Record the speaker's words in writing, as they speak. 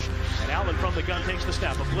Allen from the gun takes the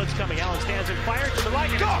snap. A blitz coming. Allen stands and fires to the right.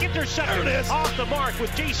 And it's intercepted off the mark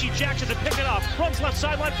with J.C. Jackson to pick it up. Runs left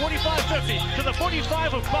sideline 45-50 to the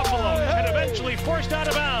 45 of Buffalo. And eventually forced out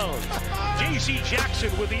of bounds. J.C.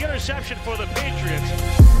 Jackson with the interception for the Patriots.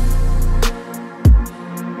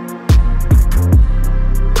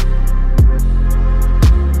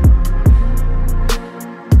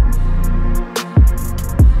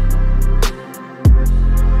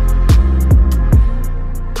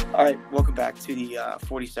 All right, welcome back to the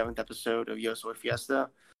 47th episode of Yo Soy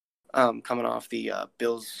Fiesta. Coming off the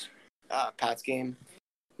Bills-Pats game.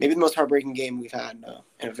 Maybe the most heartbreaking game we've had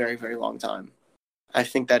in a very, very long time. I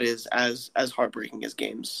think that is as heartbreaking as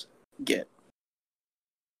games get.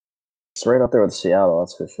 It's right up there with Seattle,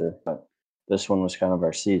 that's for sure. But this one was kind of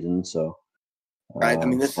our season, so... Right, I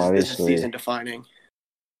mean, this is season defining.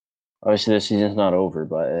 Obviously, this season's not over,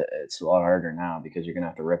 but it's a lot harder now because you're going to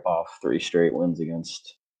have to rip off 3 straight wins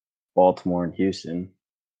against Baltimore and Houston,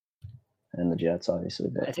 and the Jets, obviously.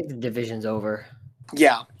 But I think the division's over.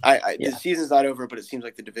 Yeah, the season's not over, but it seems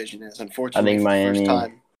like the division is. Unfortunately, I think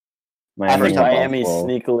Miami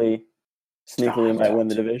sneakily might win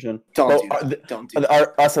the division. Don't do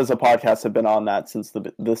that. Us as a podcast have been on that since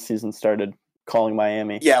this season started, calling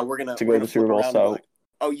Miami. Yeah, we're gonna go to the Super Bowl. So,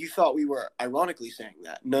 you thought we were ironically saying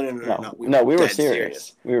that? No. We were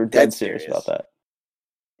serious. We were dead serious about that.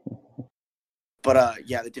 But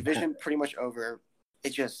the division pretty much over.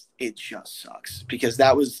 It just sucks because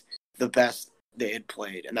that was the best they had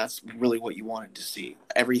played, and that's really what you wanted to see.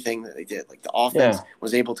 Everything that they did, like the offense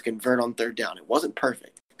was able to convert on third down. It wasn't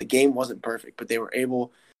perfect. The game wasn't perfect, but they were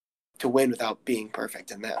able to win without being perfect,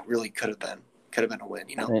 and that really could have been a win.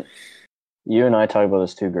 You know, you and I talked about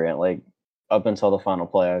this too, Grant. Like up until the final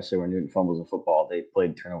play, I say where Newton fumbles in football, they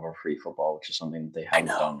played turnover-free football, which is something that they haven't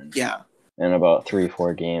done in about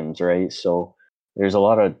 3-4 games, right? So there's a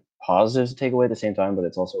lot of positives to take away at the same time, but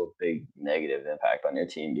it's also a big negative impact on your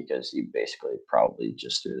team because you basically probably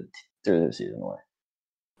just threw the season away.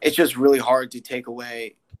 It's just really hard to take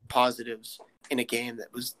away positives in a game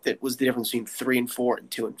that was the difference between 3-4 and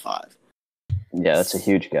 2-5. Yeah, that's a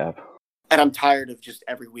huge gap. And I'm tired of just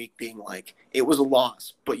every week being like, it was a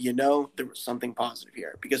loss, but there was something positive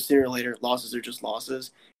here because sooner or later losses are just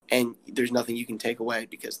losses, and there's nothing you can take away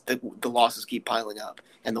because the losses keep piling up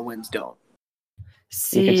and the wins don't.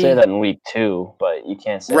 You can say that in week 2, but you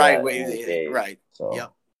can't say that in week 8. Right. So. Yeah.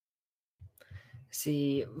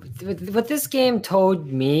 See, what this game told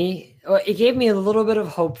me, it gave me a little bit of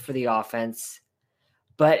hope for the offense,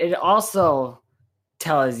 but it also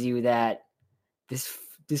tells you that this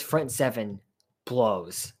front seven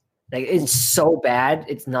blows. Like, it's so bad,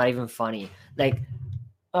 it's not even funny. Like,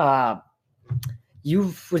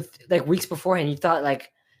 weeks beforehand, you thought,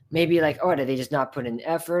 like, maybe did they just not put in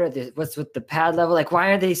effort? What's with the pad level? Like,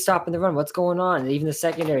 why are they stopping the run? What's going on? And even the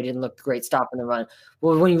secondary didn't look great stopping the run.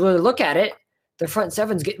 Well, when you really look at it, the front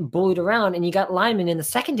seven's getting bullied around, and you got linemen in the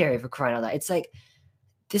secondary for crying out loud. It's like,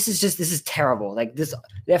 this is terrible. Like,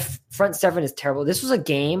 that front seven is terrible. This was a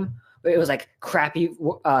game where it was like crappy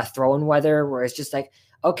throwing weather, where it's just like,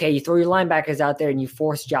 okay, you throw your linebackers out there and you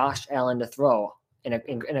force Josh Allen to throw in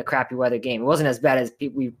a crappy weather game. It wasn't as bad as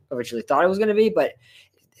we originally thought it was going to be, but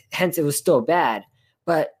hence it was still bad.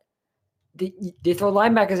 But they throw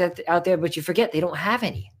linebackers out there, but you forget they don't have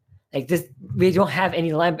any. Like this, we don't have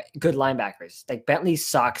any good linebackers. Like Bentley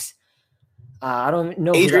sucks. I don't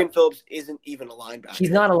know. Adrian Phillips isn't even a linebacker.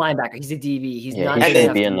 He's not a linebacker. He's a DB. He's not. He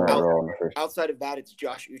should be in that role. Outside of that, it's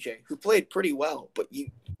Josh Uche, who played pretty well, but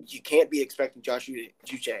you can't be expecting Josh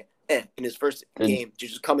Uche in his first game to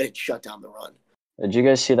just come in and shut down the run. Did you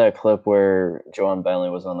guys see that clip where Joan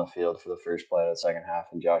Bentley was on the field for the first play of the second half,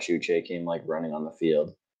 and Josh Uche came running on the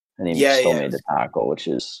field, and he still made the tackle, which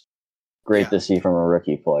is great to see from a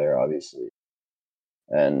rookie player, obviously,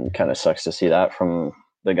 and kind of sucks to see that from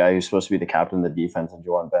the guy who's supposed to be the captain of the defense, and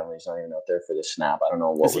Joan Bentley's not even out there for the snap. I don't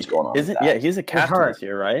know what was going on. Yeah, he's a captain this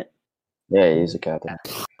year, right? Yeah, he's a captain.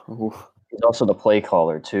 He's also the play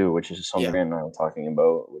caller too, which is something I'm not talking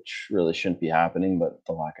about, which really shouldn't be happening, but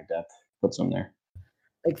the lack of depth puts him there.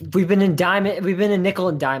 Like we've been in nickel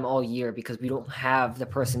and dime all year because we don't have the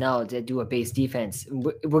personnel to do a base defense.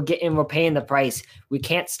 We're paying the price. We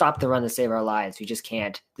can't stop the run to save our lives. We just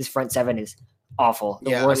can't. This front seven is awful.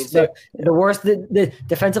 The worst. The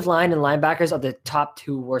defensive line and linebackers are the top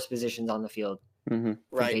 2 worst positions on the field. Mm-hmm.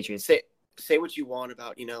 Right. Patriots. Say what you want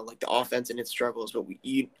about like the offense and its struggles, but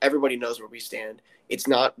everybody knows where we stand. It's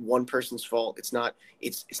not one person's fault. It's not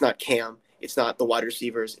Cam. It's not the wide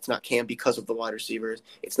receivers. It's not Cam because of the wide receivers.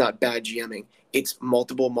 It's not bad GMing. It's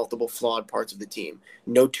multiple flawed parts of the team.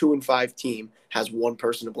 No 2-5 team has one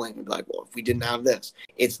person to blame and be like, well, if we didn't have this,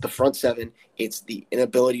 it's the front seven. It's the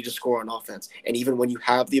inability to score on offense. And even when you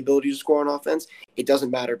have the ability to score on offense, it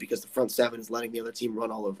doesn't matter because the front seven is letting the other team run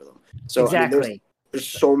all over them. So exactly. I mean, there's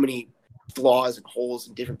so many flaws and holes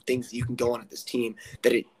and different things that you can go on at this team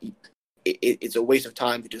that it's a waste of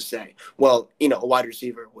time to just say, well, you know, a wide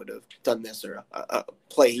receiver would have done this, or a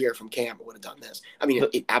play here from Cam would have done this. I mean,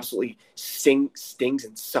 it absolutely stings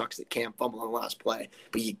and sucks that Cam fumbled on the last play,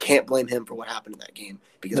 but you can't blame him for what happened in that game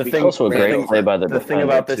because also a great play by the thing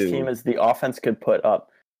about this team is the offense could put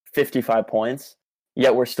up 55 points,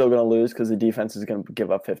 yet we're still going to lose because the defense is going to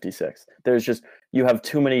give up 56. There's just, you have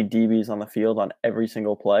too many DBs on the field on every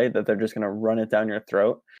single play that they're just going to run it down your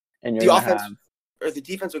throat, and you're going to have. Or the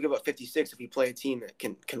defense will give up 56 if you play a team that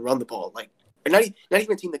can run the ball. Like, or not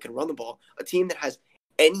even a team that can run the ball, a team that has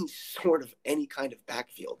any kind of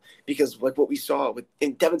backfield. Because like what we saw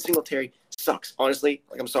in Devin Singletary sucks. Honestly,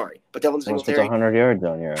 like I'm sorry, but Devin Singletary 100 yards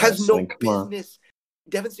on your has no business.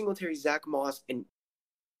 Devin Singletary, Zach Moss, and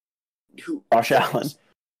Josh Allen.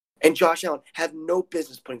 And Josh Allen have no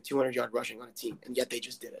business putting 200-yard rushing on a team, and yet they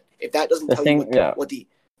just did it. If that doesn't tell you what the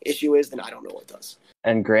issue is, then I don't know what does.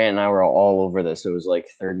 And Grant and I were all over this. It was like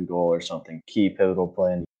 3rd and goal or something, key pivotal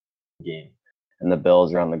play in the game. And the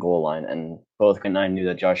Bills are on the goal line. And both Grant and I knew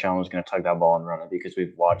that Josh Allen was going to tug that ball and run it because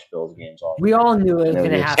we've watched Bills games all. We all knew it was going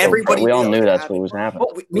to happen. We all knew that's what was happening.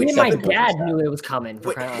 Me and my dad knew it was coming.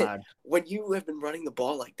 When you have been running the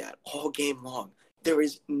ball like that all game long, there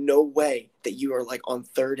is no way that you are like on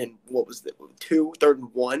 3rd and 3rd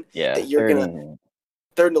and 1. Yeah, that you're gonna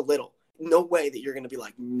 3rd and a little. No way that you're going to be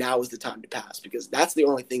like, now is the time to pass, because that's the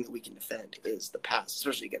only thing that we can defend is the pass,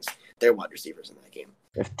 especially against their wide receivers in that game.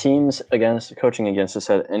 If teams coaching against us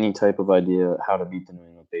had any type of idea how to beat the New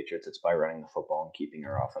England Patriots, it's by running the football and keeping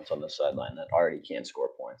our offense on the sideline that already can't score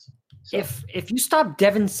points. So. If you stop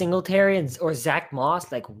Devin Singletary or Zach Moss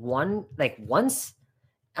once,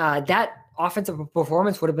 that offensive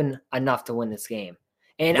performance would have been enough to win this game.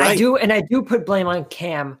 And right. I do put blame on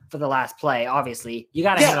Cam for the last play. Obviously, you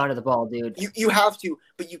got to hang on to the ball, dude. You have to,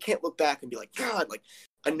 but you can't look back and be like, God, like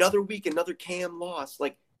another week, another Cam loss.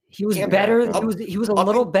 Like he was better. He was a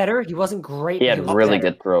little better. He wasn't great. He had really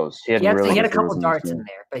good throws. He had a couple darts in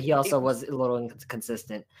there, but he also was a little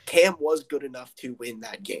inconsistent. Cam was good enough to win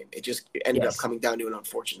that game. It just ended up coming down to an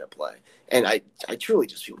unfortunate play, and I truly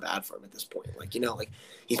just feel bad for him at this point. Like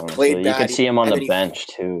he's played bad. You could see him on the bench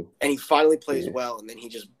too, and he finally plays well, and then he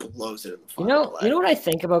just blows it in the final play. You know what I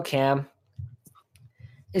think about Cam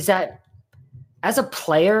is that as a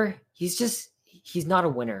player, he's not a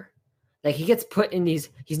winner. Like he gets put in these,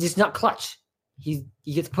 he's just not clutch. He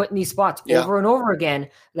gets put in these spots over and over again,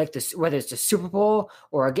 like this, whether it's the Super Bowl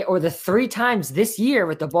or the 3 times this year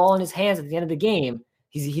with the ball in his hands at the end of the game.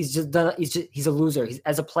 He's a loser.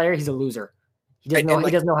 As a player, he's a loser. He doesn't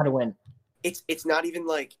know how to win. It's not even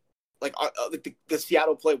like the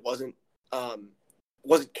Seattle play wasn't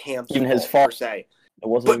Cam's even his fault per se. It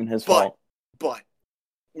wasn't even his fault. But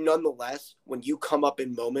nonetheless, when you come up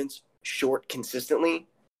in moments short consistently,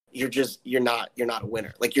 you're not a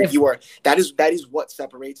winner. Like you are. That is what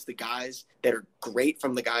separates the guys that are great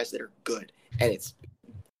from the guys that are good. And it's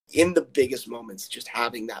in the biggest moments, just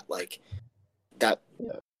having that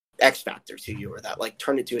X factor to you, or that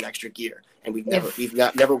turn it to an extra gear. And we've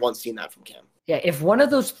never once seen that from Cam. Yeah, if one of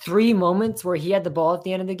those 3 moments where he had the ball at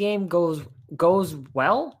the end of the game goes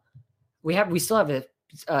well, we still have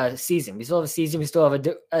a season. We still have a season. We still have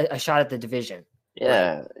a shot at the division.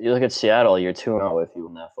 Yeah, you look at Seattle, you're 2-0 if you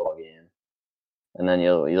win that football game. And then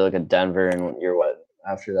you look at Denver, and you're what?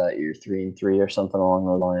 After that, you're 3-3 or something along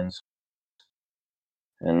those lines.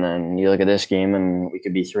 And then you look at this game, and we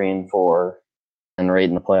could be 3-4 and right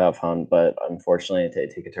in the playoff hunt. But unfortunately,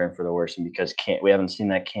 they take a turn for the worse. And because we haven't seen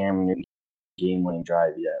that Cam game-winning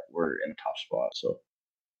drive yet, we're in a tough spot. So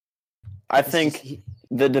I think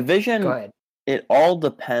the division, it all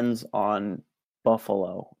depends on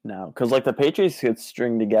Buffalo now, because the Patriots could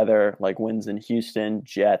string together wins in Houston,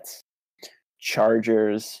 Jets,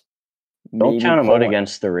 Chargers. Don't count them out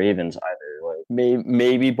against the Ravens either.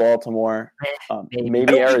 Maybe Baltimore,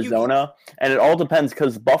 maybe Arizona, and it all depends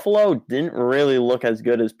because Buffalo didn't really look as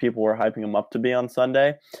good as people were hyping them up to be on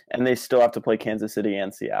Sunday, and they still have to play Kansas City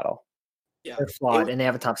and Seattle. Yeah, they're flawed, and they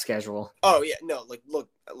have a tough schedule. Oh yeah, no, look,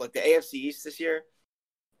 the AFC East this year.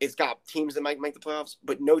 It's got teams that might make the playoffs,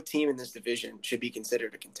 but no team in this division should be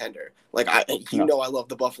considered a contender. I love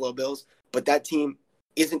the Buffalo Bills, but that team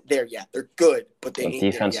isn't there yet. They're good, but they ain't there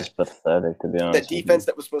yet. The defense is pathetic, to be honest. The defense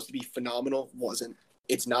that was supposed to be phenomenal wasn't.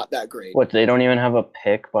 It's not that great. What, they don't even have a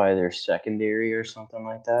pick by their secondary or something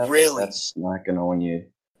like that? Really? That's not going to win you.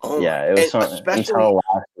 Oh yeah, it was until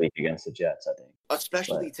last week against the Jets, I think.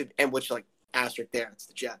 Especially which asterisk there, it's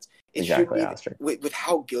the Jets. It exactly, should be asterisk. With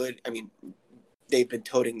how good, I mean, they've been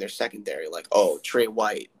toting their secondary, Trey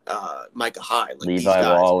White, Micah Hyde, Levi these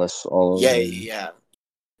guys. Wallace, all of them. Yeah.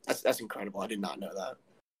 That's incredible. I did not know that.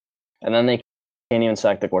 And then they can't even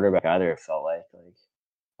sack the quarterback either, it felt like.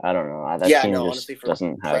 I don't know. That team just honestly, for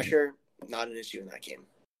doesn't pressure, not an issue in that game.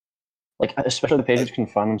 Especially the Patriots can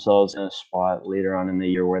find themselves in a spot later on in the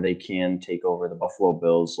year where they can take over the Buffalo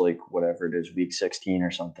Bills, whatever it is, week 16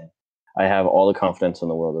 or something. I have all the confidence in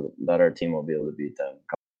the world that our team will be able to beat them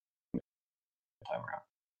time around.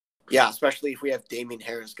 Yeah, especially if we have Damian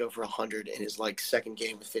Harris go for 100 in his second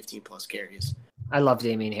game with 15+ carries. I love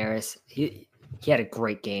Damian Harris. He had a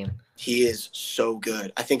great game. He is so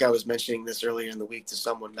good. I think I was mentioning this earlier in the week to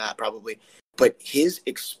someone, Matt, probably. But his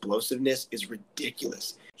explosiveness is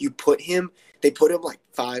ridiculous. They put him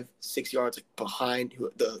 5-6 yards behind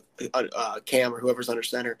the Cam or whoever's under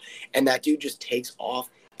center, and that dude just takes off.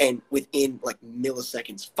 And within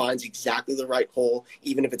milliseconds, finds exactly the right hole.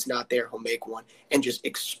 Even if it's not there, he'll make one and just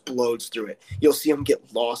explodes through it. You'll see him get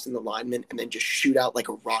lost in the lineman and then just shoot out like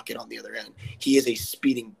a rocket on the other end. He is a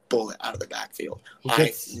speeding bullet out of the backfield.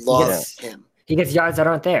 I love him. He gets yards that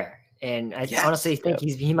aren't there. And I honestly think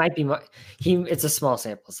he might be it's a small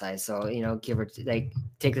sample size, so give or take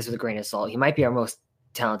this with a grain of salt. He might be our most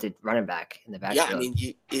talented running back in the backfield. Yeah, I mean,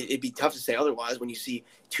 it'd be tough to say otherwise when you see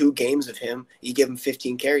 2 games of him. You give him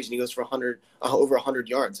 15 carries and he goes for over 100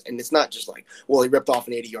 yards, and it's not just he ripped off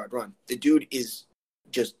an 80-yard run. The dude is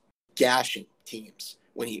just gashing teams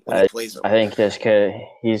when he plays them. I think this kid,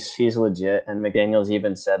 he's legit, and McDaniels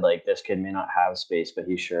even said this kid may not have space, but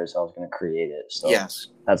he sure as hell is going to create it. So yes,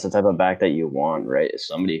 that's the type of back that you want, right? Is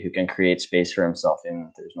somebody who can create space for himself, even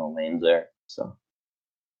if there's no lanes there. So.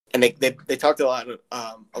 And they talked a lot in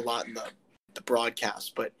the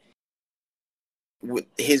broadcast, but with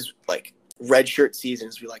his red shirt season,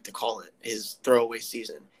 as we like to call it, his throwaway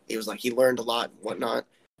season, it was he learned a lot and whatnot.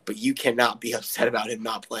 But you cannot be upset about him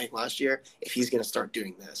not playing last year if he's going to start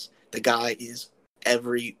doing this. The guy is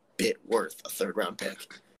every bit worth a 3rd-round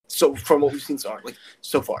pick. So from what we've seen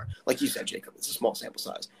so far, like you said, Jacob, it's a small sample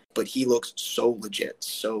size, but he looks so legit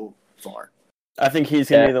so far. I think he's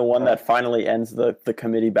going to be the one that finally ends the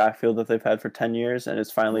committee backfield that they've had for 10 years, and it's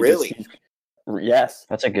finally really. Yes,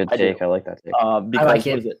 that's a good take. I like that take. Because I like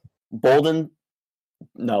it. Bolden,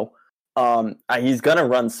 no, he's going to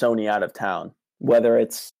run Sony out of town, whether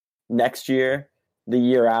it's next year, the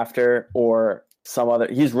year after, or some other.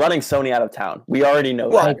 He's running Sony out of town. We already know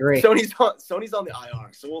that. I agree. Sony's on the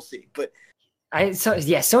IR, so we'll see. But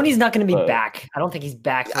Sony's not going to be back. I don't think he's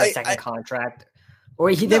back for a second contract.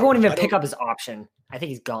 Or they won't even pick up his option. I think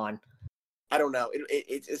he's gone. I don't know.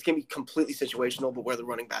 It's going to be completely situational, but where the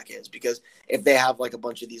running back is. Because if they have a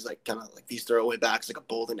bunch of these these throwaway backs, a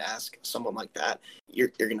Bolden-esque, someone like that, you're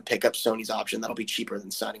going to pick up Sony's option. That'll be cheaper than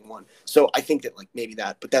signing one. So I think that maybe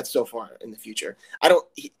that, but that's so far in the future. I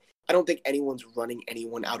don't think anyone's running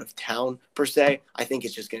anyone out of town per se. I think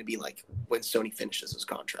it's just going to be when Sony finishes his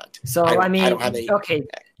contract. So I don't have any. Okay,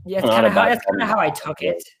 yeah, that's kind of how I took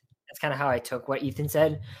it. That's kind of how I took what Ethan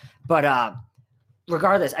said, but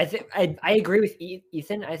regardless, I think I agree with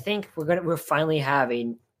Ethan. I think we'll finally have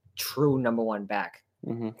a true number 1 back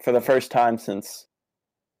for the first time since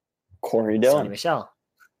Corey Dillon, Sony Michel.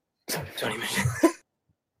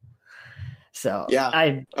 So yeah,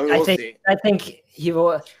 I think he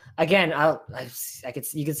will. Again,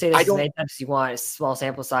 you can say this as many times as you want. It's small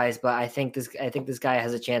sample size, but I think this guy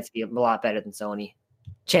has a chance to be a lot better than Sony.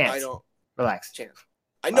 Relax. Chance.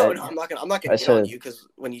 I know. I'm not gonna get on you because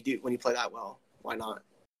when you play that well, why not?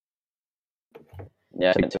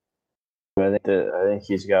 Yeah, I think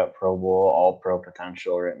he's got Pro Bowl, All Pro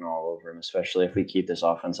potential written all over him, especially if we keep this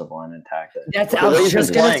offensive line intact. I was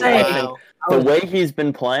just gonna say. The way he's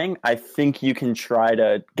been playing, I think you can try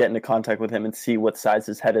to get into contact with him and see what size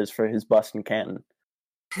his head is for his bust in Canton.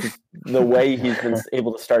 The way he's been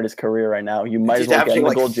able to start his career right now, you might as well get him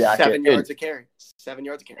a gold jacket. 7 yards a carry. 7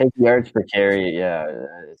 yards a carry. 8 yards per carry, yeah,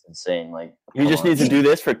 it's insane. He just needs to do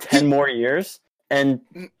this for 10 more years, and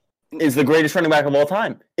is the greatest running back of all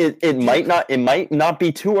time. It might not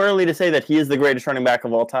be too early to say that he is the greatest running back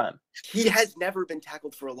of all time. He has never been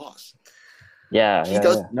tackled for a loss. Yeah, he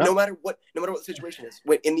does. Yeah. No matter what the situation is.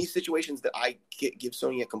 In these situations that I give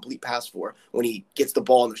Sony a complete pass for, when he gets the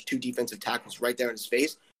ball and there's 2 defensive tackles right there in his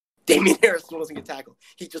face, Damian Harris doesn't get tackled.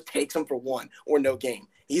 He just takes him for 1 or no gain.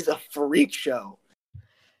 He's a freak show.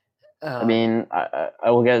 I mean, I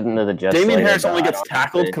will get into the Jets. Damien Harris only gets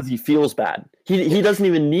tackled because he feels bad. He doesn't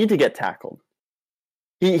even need to get tackled.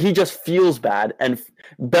 He just feels bad, and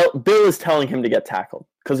Bill is telling him to get tackled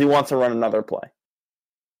because he wants to run another play.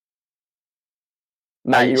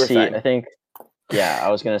 Matt, you were saying. I think, I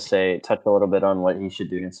was going to say, touch a little bit on what he should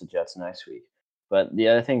do against the Jets next week. But the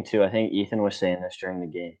other thing, too, I think Ethan was saying this during the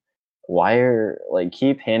game.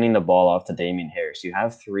 Keep handing the ball off to Damien Harris. You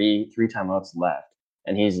have three timeouts left.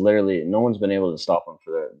 And he's literally, no one's been able to stop him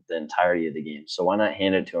for the entirety of the game. So why not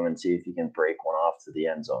hand it to him and see if he can break one off to the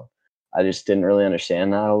end zone? I just didn't really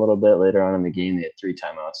understand that a little bit later on in the game. They had 3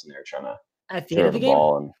 timeouts and they were trying to at the end of the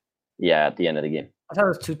game. At the end of the game. I thought it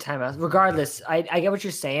was 2 timeouts. Regardless, I get what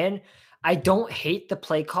you're saying. I don't hate the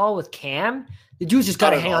play call with Cam. The dude's just got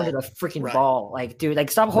to hang on to the freaking ball. Like, dude,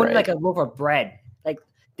 stop holding like a loaf of bread. Like,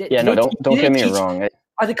 don't get me wrong.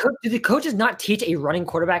 Do the coaches not teach a running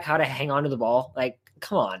quarterback how to hang on to the ball? Like,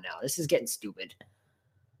 come on now. This is getting stupid.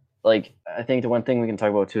 Like, I think the one thing we can talk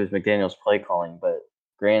about, too, is McDaniel's play calling. But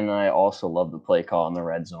Grant and I also love the play call in the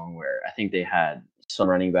red zone where I think they had some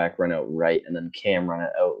running back run out right and then Cam run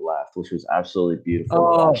it out left, which was absolutely beautiful to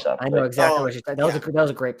watch that play. I know exactly what you're saying. That was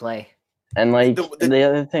a great play. And, the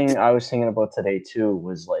other thing I was thinking about today, too,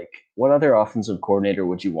 was, what other offensive coordinator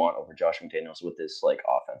would you want over Josh McDaniels with this,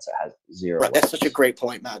 offense that has 0? Right, that's such a great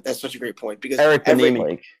point, Matt. That's such a great point. Because Eric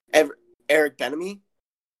Bieniemy. Eric Bieniemy?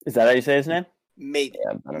 Is that how you say his name? Maybe.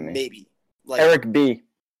 Yeah, maybe. Eric B.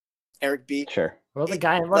 Eric B. Sure. What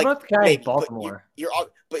about the guy in Baltimore?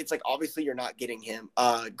 But it's obviously you're not getting him.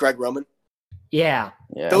 Greg Roman. Yeah.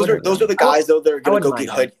 Those are the guys though that are going to go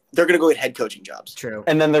get they're going to go get head coaching jobs. True.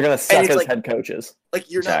 And then they're going to suck as head coaches.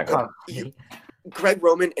 You're not. Greg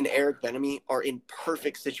Roman and Eric Bieniemy are in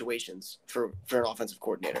perfect situations for an offensive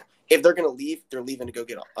coordinator. If they're going to leave, they're leaving to go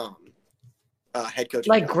get head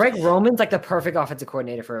coaching. Greg Roman's the perfect offensive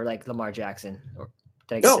coordinator for Lamar Jackson.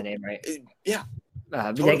 Did I get the name right? Yeah.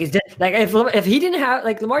 Totally. If he didn't have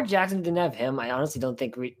Lamar Jackson didn't have him, I honestly don't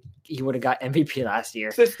think he would have got MVP last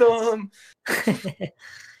year. System.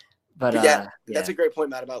 but that's a great point,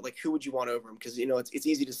 Matt. About who would you want over him? Because it's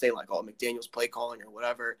easy to say McDaniel's play calling or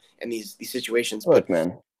whatever in these situations. Look,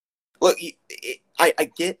 man. Look, I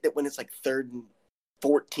get that when it's 3rd and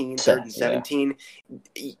 14, 3rd and 17,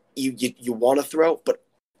 you want to throw, but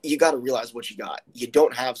you got to realize what you got. You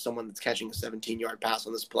don't have someone that's catching a 17-yard pass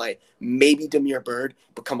on this play. Maybe Damiere Byrd,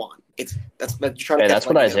 but come on, you're trying to. Hey, that's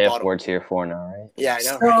what Isaiah Ford's here for now, right? Yeah, I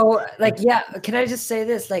know. So, can I just say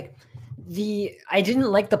this? I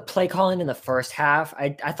didn't like the play calling in the first half. I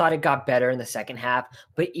thought it got better in the second half,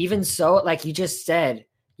 but even so, like you just said,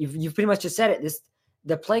 you pretty much just said it.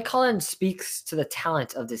 The play calling speaks to the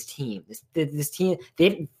talent of this team. This team,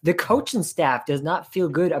 the coaching staff does not feel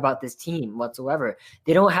good about this team whatsoever.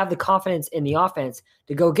 They don't have the confidence in the offense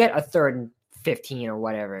to go get a 3rd and 15 or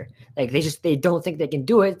whatever. They don't think they can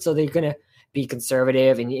do it, so they're gonna be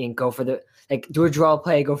conservative and go for the do a draw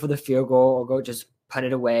play, go for the field goal, or go just punt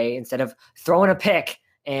it away instead of throwing a pick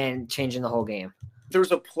and changing the whole game. There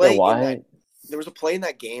was a play. There was a play in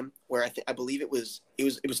that game where I believe it was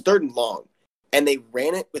 3rd and long. And they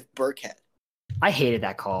ran it with Burkhead. I hated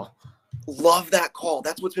that call. Love that call.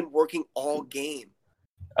 That's what's been working all game.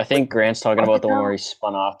 I think Grant's talking about the one where he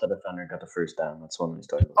spun off the defender and got the first down. That's one he's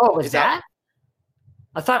talking about. Oh, was that?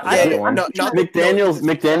 I thought McDaniel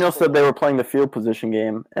said they were playing the field position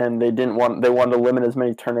game and they wanted to limit as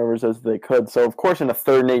many turnovers as they could. So of course in a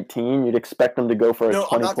 3rd and 18, you'd expect them to go for a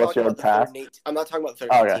 20+ yard pass. I'm not talking about 3rd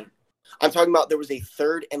and 18. I'm talking about there was a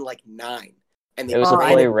 3rd and 9. And it was a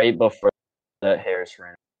play right before that Harris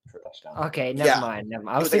ran for a touchdown. Okay, never mind.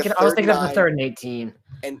 I was thinking of the 3rd and 18.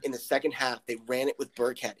 And in the second half, they ran it with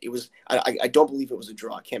Burkhead. It was I don't believe it was a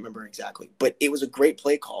draw. I can't remember exactly, but it was a great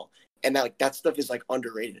play call. And that stuff is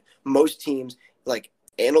underrated. Most teams,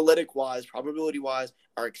 analytic wise, probability wise,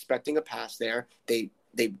 are expecting a pass there. They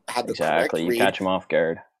had the correct read. You catch them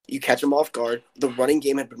off guard. The running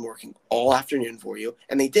game had been working all afternoon for you,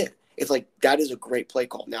 and they did. It's that is a great play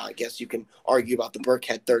call. Now, I guess you can argue about the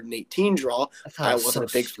Burkhead 3rd and 18 draw. I wasn't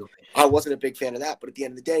a big fan of that, but at the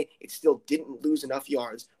end of the day, it still didn't lose enough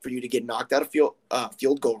yards for you to get knocked out of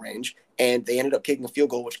field goal range, and they ended up kicking a field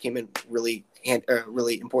goal, which came in really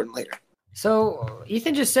important later. So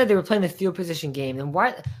Ethan just said they were playing the field position game, and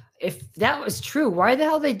why? If that was true, why the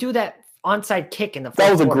hell they do that onside kick in the? That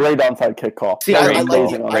was a great onside kick call. See, I like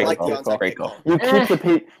the onside kick call.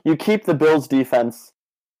 You keep the Bills defense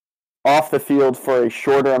off the field for a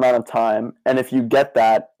shorter amount of time, and if you get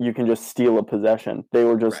that, you can just steal a possession. They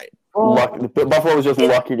were just lucky. Buffalo was just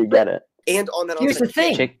lucky to get it. And on that, here's the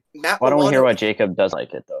thing. Why don't we hear why Jacob does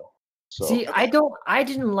like it though? See, I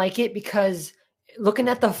didn't like it because looking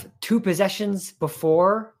at the two possessions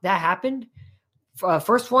before that happened,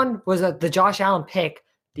 first one was the Josh Allen pick.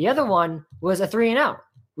 The other one was a 3-and-out.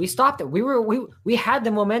 We stopped it. We had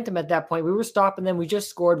the momentum at that point. We were stopping them. We just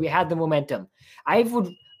scored. We had the momentum. I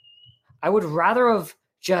would rather have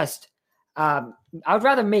just I would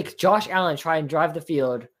rather make Josh Allen try and drive the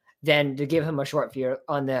field than to give him a short field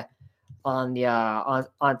on the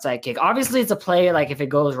onside kick. Obviously, it's a play. Like if it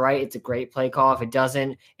goes right, it's a great play call. If it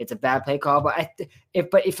doesn't, it's a bad play call. But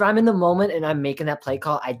if I'm in the moment and I'm making that play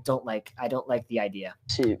call, I don't like the idea.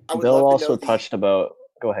 See, Bill also touched about.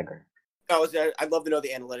 Go ahead, Greg. I'd love to know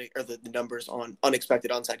the analytic or the numbers on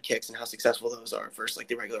unexpected onside kicks and how successful those are versus like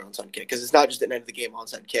the regular onside kick. Because it's not just an end of the game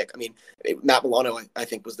onside kick. I mean, Matt Milano, I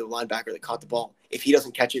think, was the linebacker that caught the ball. If he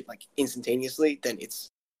doesn't catch it like instantaneously, then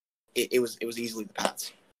it was easily the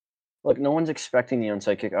Pats. Look, no one's expecting the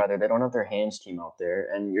onside kick either. They don't have their hands team out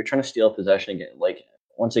there, and you're trying to steal possession again. Like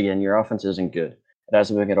once again, your offense isn't good. It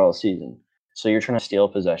hasn't been good all season. So you're trying to steal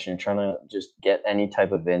possession, you're trying to just get any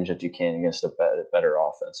type of advantage that you can against a better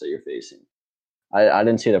offense that you're facing. I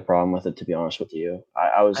didn't see the problem with it, to be honest with you. I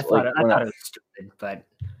thought it was stupid, but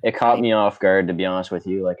it caught me off guard, to be honest with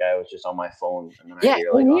you. Like I was just on my phone, and then I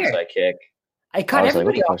hear like onside kick. I caught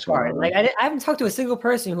everybody off guard. Like I haven't talked to a single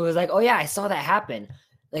person who was like, "Oh yeah, I saw that happen."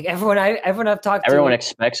 Like everyone I've talked to. Everyone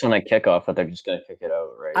expects on a kickoff that they're just gonna kick it out,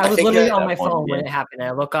 right? I was literally on my phone when it happened, and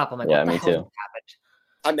I look up. I'm like, "Yeah, what the me hell too." happened?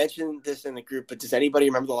 I mentioned this in the group, but does anybody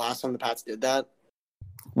remember the last time the Pats did that?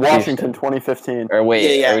 Washington, 2015. Or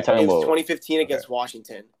wait, yeah. Are we talking about 2015 against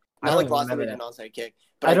Washington? Not like last time they did an onside kick.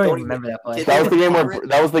 But I don't even remember that play. That was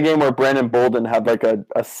the game where Brandon Bolden had like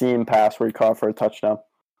a seam pass where he caught for a touchdown.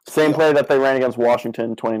 Same play that they ran against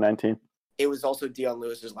Washington in 2019. It was also Dion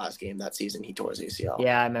Lewis's last game that season. He tore his ACL.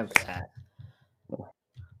 Yeah, I remember that.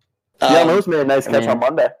 Dion Lewis made a nice catch on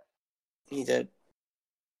Monday. He did.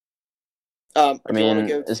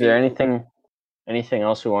 Is there anything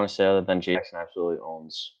else we want to say other than Jackson absolutely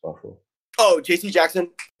owns Buffalo? Oh, J.C. Jackson.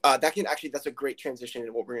 That's a great transition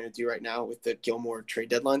into what we're going to do right now with the Gilmore trade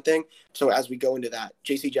deadline thing. So as we go into that,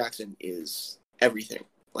 J.C. Jackson is everything.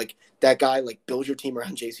 Like that guy, like build your team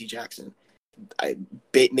around J.C. Jackson.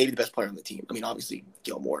 Maybe the best player on the team. I mean, obviously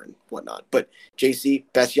Gilmore and whatnot, but J.C.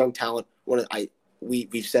 best young talent.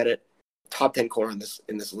 We've said it. Top 10 core in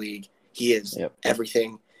this league. He is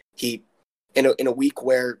everything. He in a week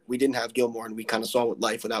where we didn't have Gilmore and we kind of saw what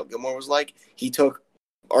life without Gilmore was like. He took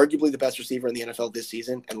arguably the best receiver in the NFL this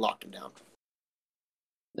season and locked him down.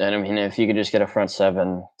 And I mean, if you could just get a front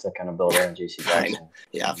seven to kind of build around J.C. Jackson,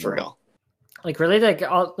 yeah, for real. Like really,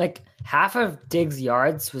 like half of Diggs'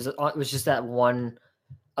 yards was just that one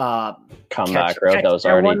comeback route that was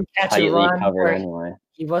already tightly covered anyway.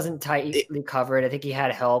 He wasn't tightly covered. I think he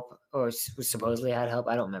had help, or was supposedly had help.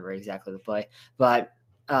 I don't remember exactly the play, but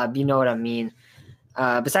you know what I mean.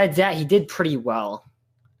 Besides that, he did pretty well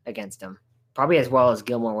against him. Probably as well as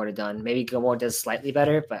Gilmore would have done. Maybe Gilmore does slightly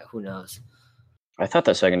better, but who knows? I thought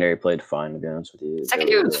the secondary played fine, to be honest with you.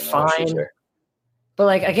 Secondary was fine. But,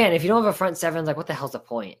 like, again, if you don't have a front seven, like, what the hell's the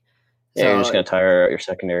point? Yeah, you're just going to tire out your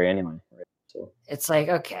secondary anyway. Right? So. It's like,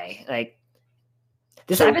 okay, like,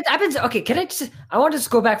 this. I've been okay, I want to just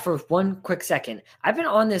go back for one quick second. I've been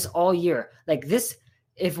on this all year. Like, this,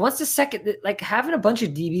 once the second, like, having a bunch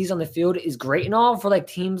of DBs on the field is great and all for, like,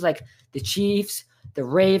 teams like the Chiefs, the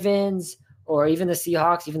Ravens, or even the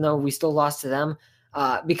Seahawks, even though we still lost to them,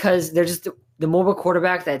 because they're just the mobile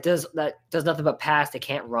quarterback that does nothing but pass. They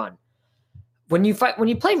can't run. When you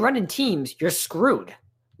play running teams, you're screwed.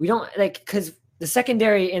 We don't because the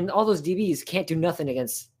secondary and all those DBs can't do nothing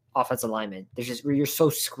against offensive linemen. You're so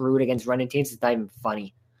screwed against running teams. It's not even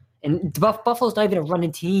funny. And Buffalo's not even a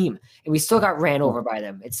running team, and we still got ran over by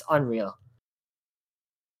them. It's unreal.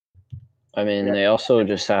 I mean, they also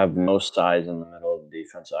just have no size in the middle of the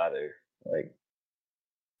defense either. Like,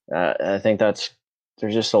 I think there's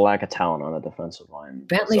just a lack of talent on the defensive line.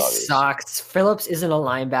 Bentley sucks. Phillips isn't a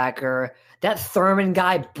linebacker. That Thurman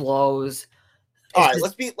guy blows. All right,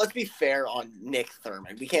 let's be fair on Nick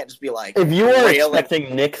Thurman. We can't just be like, if you are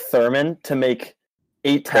expecting Nick Thurman to make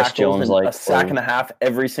 8 tackles and a sack and a half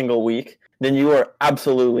every single week, then you are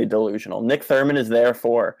absolutely delusional. Nick Thurman is there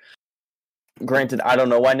for. Granted, I don't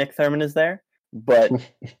know why Nick Thurman is there, but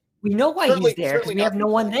we know why he's there because we have no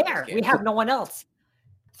one there. We have no one else.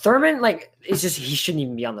 Thurman, he shouldn't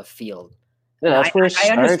even be on the field. Yeah, that's where I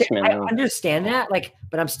understand that,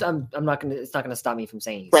 but I'm not gonna. It's not gonna stop me from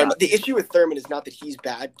saying right. But the issue with Thurman is not that he's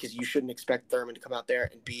bad, because you shouldn't expect Thurman to come out there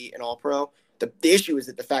and be an All-Pro. The issue is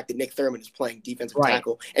that the fact that Nick Thurman is playing defensive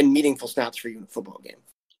tackle and meaningful snaps for you in a football game.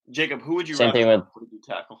 Jacob, who would you rather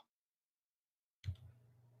tackle?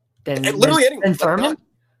 Literally anyone. Thurman?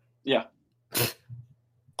 Yeah.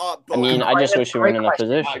 I mean, I just wish we weren't in a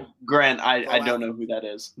position. Grant, I don't know who that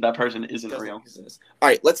is. That person isn't real. All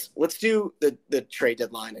right, let's do the trade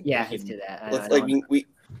deadline. Yeah, let's do that.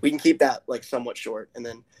 We can keep that like somewhat short, and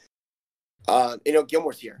then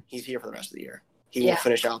Gilmore's here. He's here for the rest of the year. He will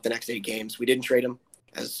finish out the next 8 games. We didn't trade him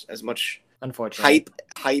as much unfortunately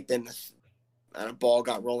hype and a ball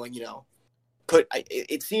got rolling.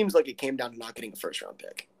 It seems like it came down to not getting a first round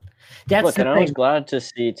pick. Look, and I was glad to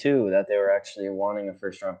see too that they were actually wanting a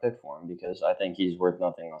first round pick for him, because I think he's worth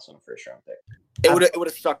nothing less than a first round pick. It would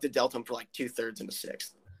have sucked to dealt him for like 2/3 and a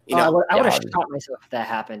 6th. I would have shot myself if that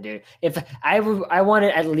happened, dude. If I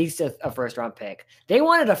wanted at least a first round pick. They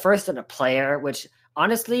wanted a first and a player, which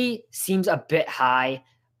honestly seems a bit high,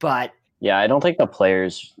 but yeah, I don't think the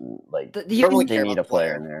players they need a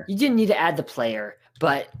player in there. You didn't need to add the player,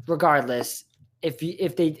 but regardless,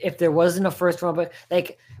 if there wasn't a first round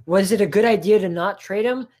pick, was it a good idea to not trade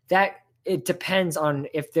him? That it depends on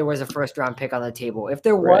if there was a first round pick on the table. If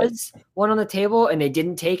there was one on the table and they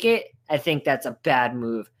didn't take it, I think that's a bad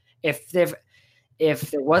move. If there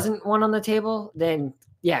wasn't one on the table, then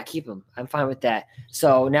yeah, keep him. I'm fine with that.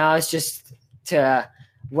 So now it's just to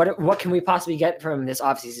what can we possibly get from this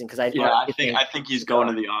offseason? Because I think he's going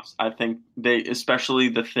to the off. I think especially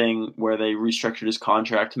the thing where they restructured his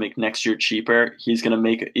contract to make next year cheaper. He's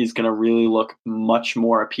gonna really look much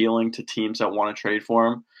more appealing to teams that want to trade for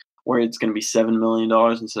him. Where it's going to be $7 million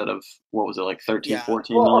instead of what was it, like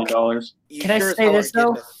 $14 million? Can I say this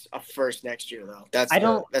though? A first next year though. That's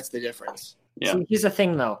the difference. Yeah. See, here's the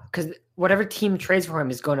thing though, because whatever team trades for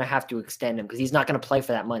him is going to have to extend him because he's not going to play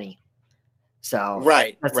for that money. So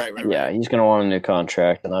right. Yeah, he's going to want a new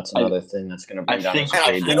contract, and that's another thing that's going to bring down his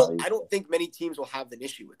trade. I don't think many teams will have an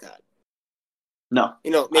issue with that. No,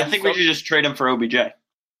 I think we should just trade him for OBJ.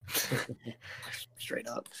 Straight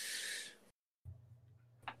up.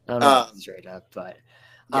 I don't know straight up, but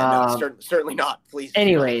certainly not. Please.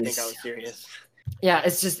 Anyways, I think I was serious. Yeah,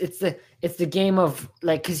 it's the game of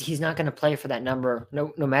because he's not going to play for that number,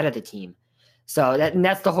 no matter the team. So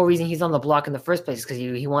that's the whole reason he's on the block in the first place, because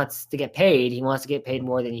he wants to get paid. He wants to get paid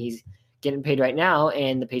more than he's getting paid right now,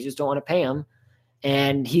 and the Patriots don't want to pay him.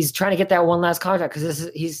 And he's trying to get that one last contract because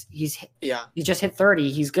he just hit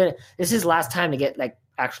 30. He's good. This is his last time to get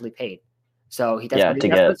actually paid. So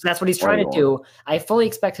that's what he's trying to do. I fully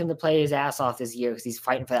expect him to play his ass off this year because he's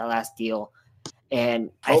fighting for that last deal.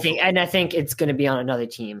 And I think it's going to be on another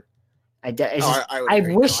team. I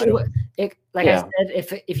wish I said,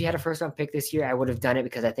 if you had a first round pick this year, I would have done it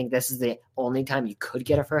because I think this is the only time you could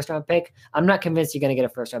get a first round pick. I'm not convinced you're going to get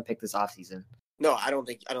a first round pick this offseason. No, I don't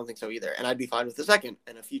think so either. And I'd be fine with the second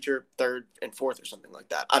and a future third and fourth or something like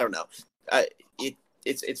that. I don't know.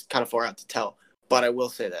 It's kind of far out to tell, but I will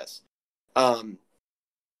say this.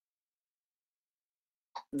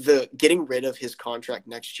 The getting rid of his contract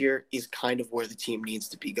next year is kind of where the team needs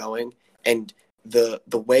to be going, and the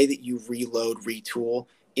way that you retool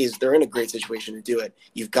is they're in a great situation to do it.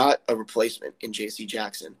 You've got a replacement in J.C.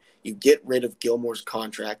 Jackson. You get rid of Gilmore's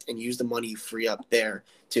contract and use the money you free up there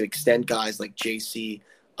to extend guys like J.C.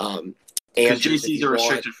 Because J.C.'s a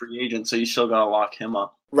restricted free agent, so you still got to lock him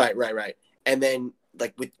up. Right. And then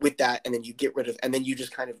with that, and then you get rid of, and then you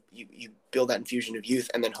just kind of you build that infusion of youth,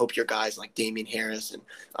 and then hope your guys like Damian Harris and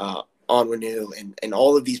Onwenu and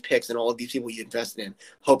all of these picks and all of these people you invested in,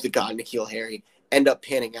 hope that God, N'Keal Harry end up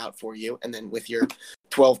panning out for you, and then with your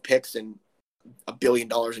 12 picks and $1 billion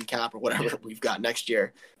in cap or whatever we've got next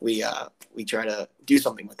year, we try to do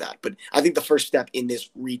something with that. But I think the first step in this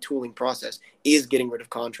retooling process is getting rid of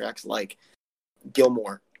contracts like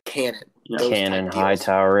Gilmore, Cannon,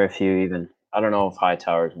 Hightower, if you even. I don't know if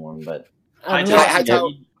Hightower's one, but Hightower.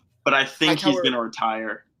 But I think he's going to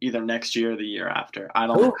retire either next year or the year after. I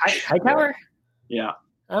don't know. Hightower? Yeah.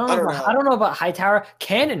 I don't know about Hightower.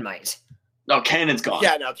 Cannon might. No, Cannon's gone.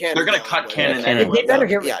 Yeah, no, Cannon. They're going to cut Cannon anyway. They better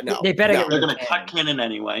get. They're going to cut Cannon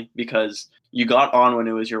anyway because you got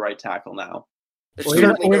Onwenu as your right tackle now. Or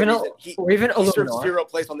even Illuminor. Serves zero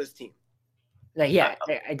place on this team.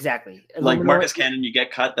 Exactly. Like Marcus Cannon, you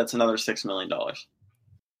get cut. That's another $6 million.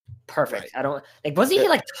 Perfect. Right. I don't wasn't he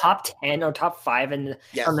like top 10 or top 5 on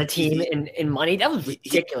the team in money? That was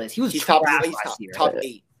ridiculous. He was top 8. I think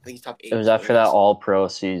he's top 8. It was after that all-pro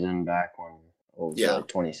season back when like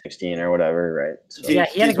 2016 or whatever, right? So, he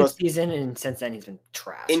had a good season, and since then he's been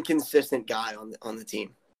trash. Inconsistent guy on the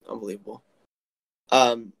team. Unbelievable.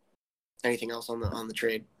 Anything else on the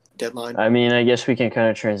trade deadline? I mean, I guess we can kind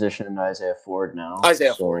of transition into Isaiah Ford now.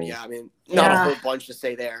 Ford, yeah. I mean, not a whole bunch to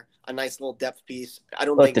say there. A nice little depth piece. I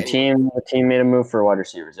don't think the team made a move for wide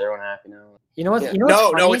receivers. Everyone happy now? You know what? Yeah.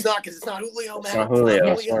 No, it's not because it's not Julio, man. It's not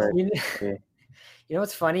Julio. You You know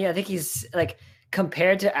what's funny? I think he's like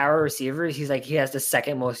compared to our receivers, he has the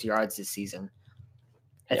second most yards this season.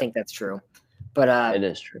 I think that's true. But it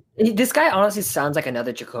is true. This guy honestly sounds like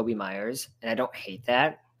another Jacoby Myers, and I don't hate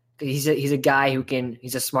that. He's a guy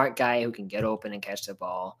he's a smart guy who can get open and catch the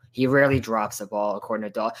ball. He rarely drops the ball, according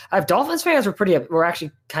to Dolphins. Dolphins fans were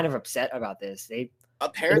actually kind of upset about this. They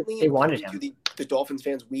wanted him. To the Dolphins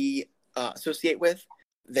fans we associate with,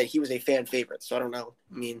 that he was a fan favorite. So I don't know.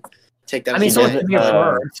 I mean, take that.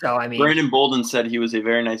 Brandon Bolden said he was a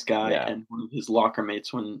very nice guy and one of his locker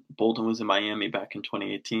mates when Bolden was in Miami back in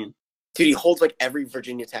 2018. Dude, he holds like every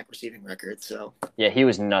Virginia Tech receiving record. So yeah, he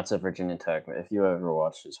was nuts at Virginia Tech. If you ever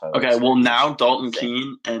watched his highlights. Okay, well now Dalton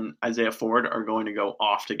Keene and Isaiah Ford are going to go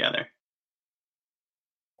off together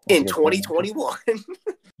in 2021.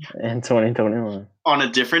 In 2021 on a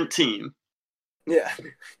different team. Yeah,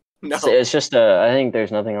 no, it's just I think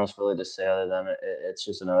there's nothing else really to say other than it's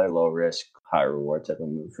just another low risk, high reward type of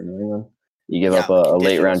move for New England. You give up a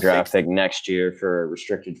late round draft pick next year for a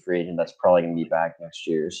restricted free agent that's probably going to be back next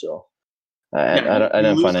year. So. I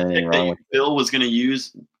don't find anything wrong with Bill was going to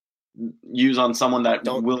use on someone that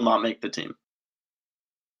will not make the team.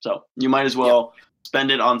 So you might as well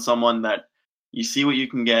spend it on someone that you see what you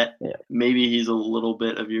can get. Yeah. Maybe he's a little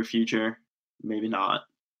bit of your future, maybe not.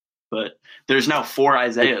 But there's now 4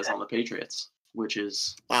 Isaiahs on the Patriots, which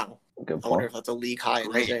is wow. Good point. I wonder if that's a league high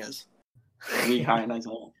in Isaiahs. League high in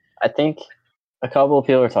Isaiah. I think a couple of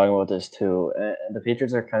people are talking about this too. The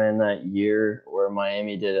Patriots are kind of in that year where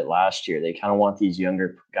Miami did it last year. They kind of want these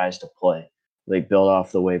younger guys to play, like build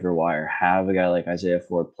off the waiver wire. Have a guy like Isaiah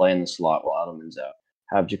Ford play in the slot while Edelman's out.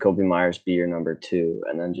 Have Jacoby Myers be your number 2,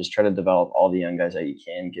 and then just try to develop all the young guys that you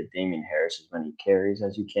can. Give Damian Harris as many carries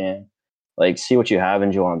as you can. Like, see what you have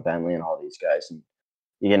in Juwan Bentley and all these guys, and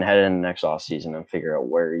you can head in the next offseason and figure out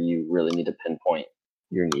where you really need to pinpoint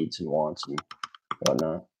your needs and wants and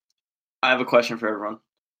whatnot. I have a question for everyone.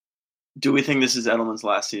 Do we think this is Edelman's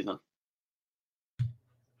last season?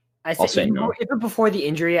 I think no. Even before the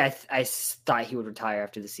injury, I thought he would retire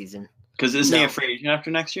after the season. Because isn't he a free agent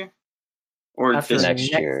after next year? Or after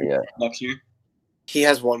next year, yeah. Next year? He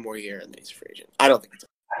has one more year and then he's a free agent. I don't think it's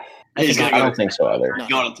I don't think so either. He's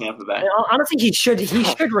going to Tampa Bay. Honestly, he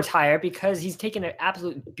should retire because he's taken an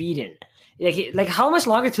absolute beating. Like how much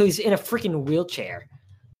longer till he's in a freaking wheelchair?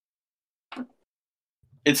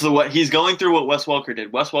 It's what he's going through what Wes Welker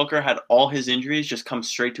did. Wes Welker had all his injuries just come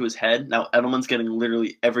straight to his head. Now Edelman's getting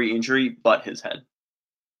literally every injury but his head.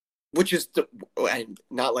 Which is and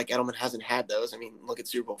not like Edelman hasn't had those. I mean, look at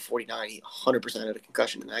Super Bowl 49. He 100% had a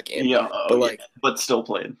concussion in that game. Yeah, but still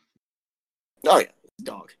played. Oh yeah,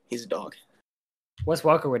 dog. He's a dog. Wes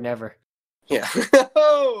Welker would never. Yeah.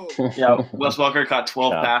 Yeah. Wes Welker caught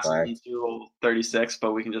 12 passes in Super Bowl 36,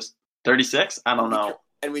 but we can just 36. I don't know.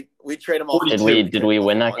 And we trade him off. Did we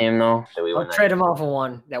win that game though? I'll trade him off for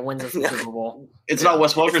one that wins us the Super Bowl. It's not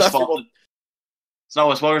Wes Welker's fault. It's not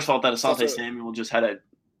Wes Welker's fault that Asante Samuel just had an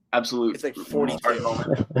absolute. It's like 42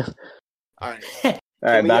 moment. All right. All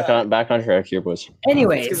right. Back on track here, boys.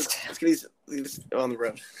 Anyways, let's get these on the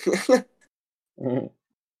road.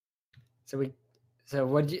 So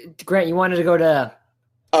Grant? You wanted to go to?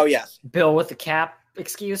 Oh yes. Bill with the cap.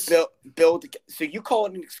 Excuse? Bill. So you call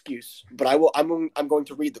it an excuse, but I'm going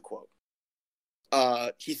to read the quote.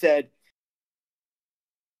 He said.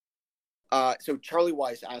 So Charlie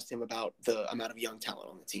Weiss asked him about the amount of young talent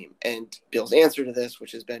on the team, and Bill's answer to this,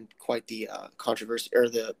 which has been quite the controversy or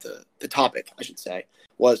the topic, I should say,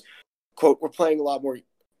 was, quote, "We're playing a lot more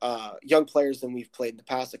young players than we've played in the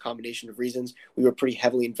past. A combination of reasons. We were pretty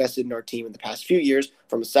heavily invested in our team in the past few years.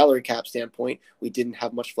 From a salary cap standpoint, we didn't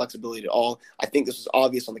have much flexibility at all. I think this was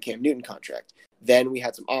obvious on the Cam Newton contract. Then we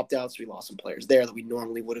had some opt-outs. We lost some players there that we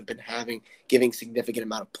normally would have been giving significant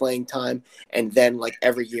amount of playing time. And then, like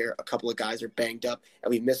every year, a couple of guys are banged up, and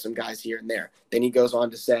we missed some guys here and there." Then he goes on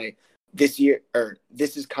to say, this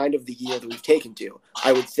is kind of the year that we've taken to.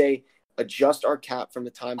 I would say adjust our cap from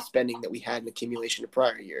the time spending that we had in accumulation of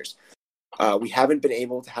prior years. We haven't been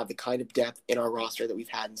able to have the kind of depth in our roster that we've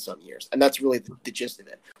had in some years. And that's really the gist of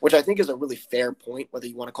it, which I think is a really fair point, whether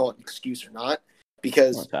you want to call it an excuse or not,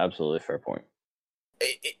 because that's absolutely a fair point.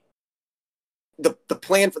 The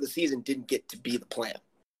plan for the season didn't get to be the plan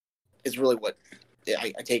is really what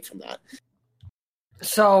I take from that.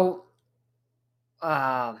 So,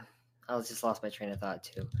 I just lost my train of thought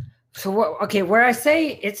too. So where I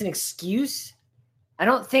say it's an excuse, I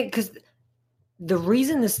don't think, because the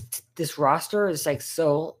reason this roster is like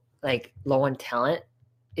so like low on talent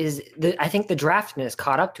is I think the draftness has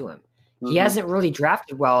caught up to him. Mm-hmm. He hasn't really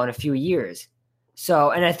drafted well in a few years.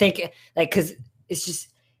 So, and I think like, cause it's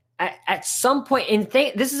just, at some point,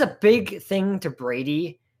 this is a big thing to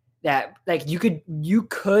Brady that like you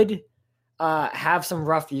could have some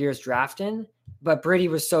rough years drafting, but Brady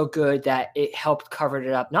was so good that it helped cover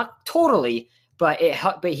it up. Not totally, but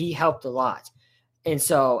he helped a lot. And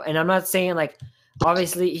I'm not saying like,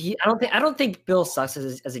 obviously I don't think Bill sucks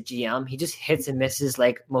as a GM. He just hits and misses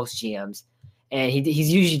like most GMs. And he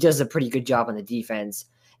usually does a pretty good job on the defense.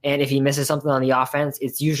 And if he misses something on the offense,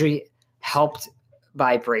 it's usually helped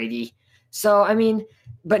by Brady. So, I mean,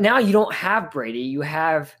 but now you don't have Brady. You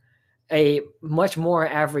have a much more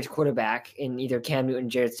average quarterback in either Cam Newton,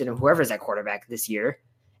 Jarrett Stidham, whoever's at quarterback this year.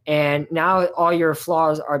 And now all your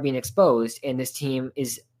flaws are being exposed. And this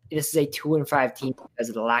is a 2-5 team because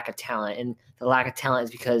of the lack of talent. And the lack of talent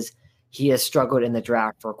is because he has struggled in the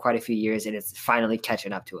draft for quite a few years, and it's finally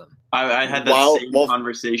catching up to him. I had that same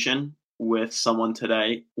conversation with someone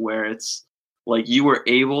today where it's like you were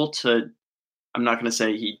able to – I'm not going to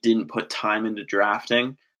say he didn't put time into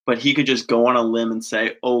drafting, but he could just go on a limb and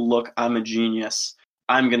say, oh, look, I'm a genius.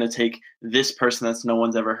 I'm going to take this person that no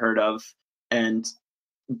one's ever heard of, and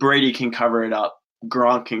Brady can cover it up.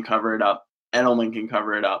 Gronk can cover it up. Edelman can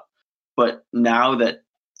cover it up. But now that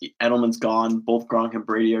Edelman's gone, both Gronk and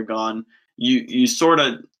Brady are gone, you're sort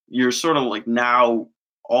of like now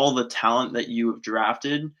all the talent that you have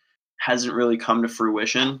drafted hasn't really come to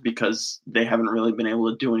fruition because they haven't really been able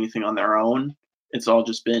to do anything on their own. It's all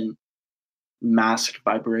just been masked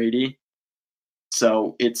by Brady.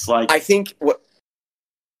 So it's like, I think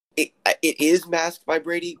it is masked by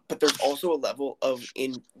Brady, but there's also a level of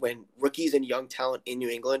when rookies and young talent in New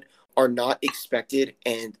England are not expected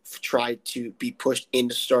and try to be pushed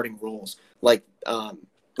into starting roles. Like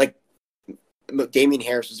Damian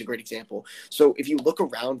Harris is a great example. So if you look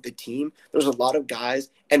around the team, there's a lot of guys,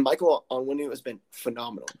 and Michael Onwenu has been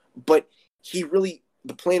phenomenal, but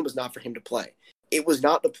the plan was not for him to play. It was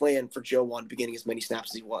not the plan for Joe Juan getting as many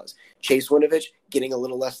snaps as he was. Chase Winovich getting a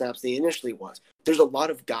little less snaps than he initially was. There's a lot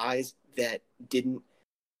of guys that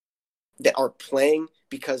are playing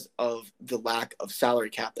because of the lack of salary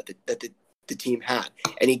cap that the team had.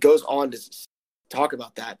 And he goes on to talk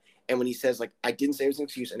about that. And when he says, like, I didn't say it was an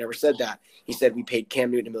excuse, I never said that. He said we paid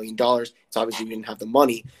Cam Newton $1 million. It's obviously we didn't have the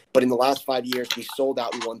money. But in the last 5 years, we sold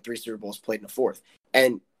out and won 3 Super Bowls, played in a fourth.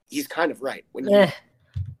 And he's kind of right.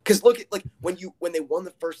 Because look at when they won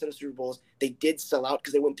the first set of Super Bowls, they did sell out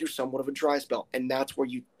because they went through somewhat of a dry spell, and that's where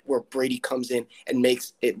Brady comes in and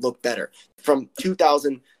makes it look better. From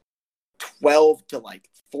 2012 to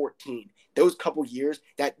 14, those couple years,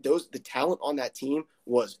 the talent on that team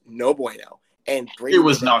was no bueno, and Brady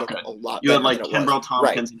was not good. A lot you had Kenbrell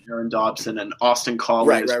Tompkins and Aaron Dobson and Austin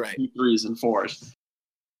Collie as 3s and 4s.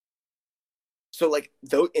 So,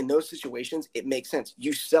 in those situations, it makes sense.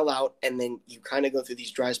 You sell out, and then you kind of go through these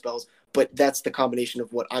dry spells, but that's the combination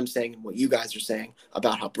of what I'm saying and what you guys are saying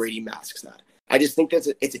about how Brady masks that. I just think it's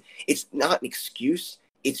not an excuse.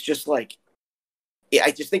 It's just I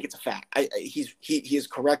just think it's a fact. He is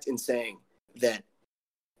correct in saying that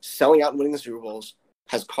selling out and winning the Super Bowls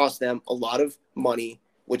has cost them a lot of money,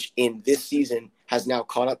 which in this season has now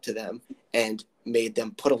caught up to them and made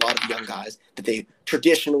them put a lot of young guys that they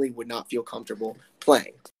traditionally would not feel comfortable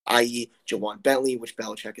playing, i.e. Jawan Bentley, which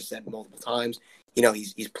Belichick has said multiple times.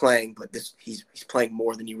 He's playing, but he's playing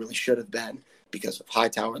more than he really should have been because of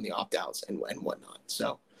Hightower and the opt-outs and whatnot.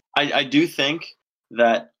 So I do think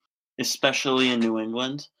that, especially in New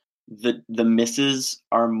England, the misses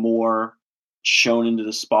are more shown into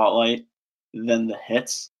the spotlight than the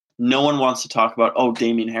hits. No one wants to talk about,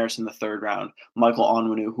 Damian Harris in the 3rd round, Michael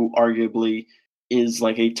Onwenu, who arguably is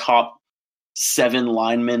like a top 7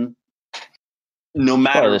 lineman. No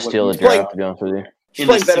matter the steal of the draft, to be honest with you. He's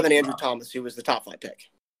playing better than Andrew Thomas, who was the top 5 pick.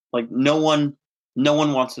 No one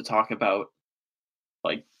wants to talk about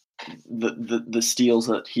the steals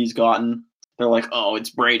that he's gotten. They're like, it's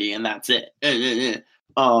Brady and that's it.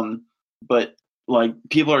 But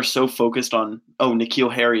people are so focused on,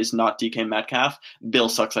 N'Keal Harry is not DK Metcalf. Bill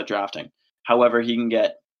sucks at drafting. However, he can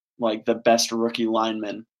get the best rookie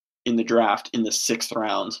lineman in the draft in the 6th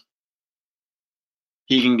round.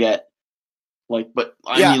 He can get I'm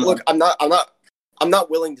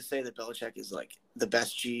not willing to say that Belichick is the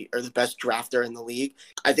best the best drafter in the league.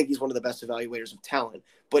 I think he's one of the best evaluators of talent,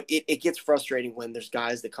 but it gets frustrating when there's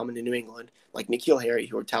guys that come into New England like N'Keal Harry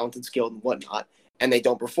who are talented, skilled, and whatnot, and they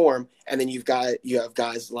don't perform. And then you have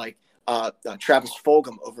guys like Travis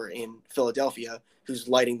Fulgham over in Philadelphia who's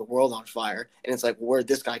lighting the world on fire. And it's where'd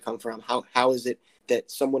this guy come from? How is it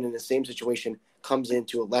that someone in the same situation comes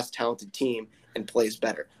into a less talented team and plays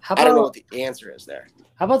better? I don't know what the answer is there.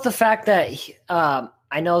 How about the fact that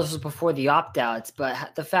I know this was before the opt-outs,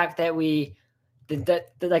 but the fact that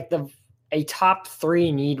a top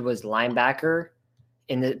 3 need was linebacker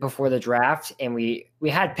before the draft, and we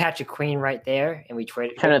had Patrick Queen right there, and we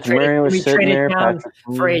traded. Kenneth Murray was sitting there.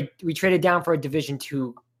 We traded down for a Division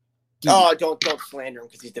II. Oh, don't slander him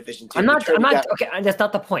because he's Division II. I'm not. Okay, that's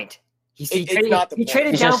not the point. He traded down.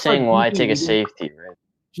 He's just saying why take a safety, right?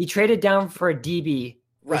 He traded down for a DB,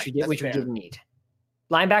 which we didn't need.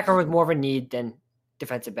 Linebacker was more of a need than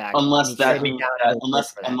defensive back. Unless that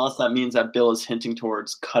means that Bill is hinting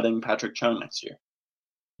towards cutting Patrick Chung next year.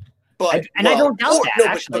 I don't doubt that,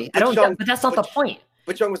 actually. But that's not the point.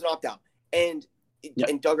 But Chung was an opt-out. And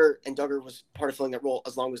Duggar was part of filling that role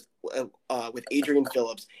as long as with Adrian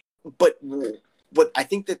Phillips. But I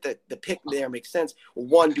think that the pick there makes sense.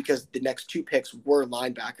 One, because the next 2 picks were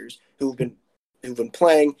linebackers who've been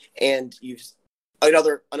playing, and you've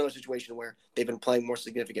another situation where they've been playing more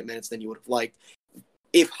significant minutes than you would have liked.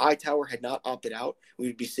 If Hightower had not opted out, we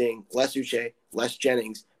would be seeing less Uche, less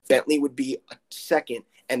Jennings. Bentley would be a second,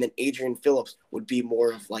 and then Adrian Phillips would be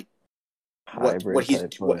more of like what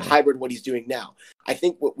he's doing now. I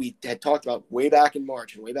think what we had talked about way back in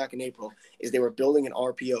March and way back in April is they were building an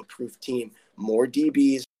RPO-proof team, more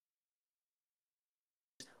DBs.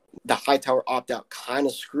 The Hightower opt-out kind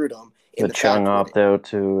of screwed them. The Chung opt-out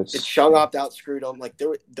too. The Chung opt-out screwed them. Like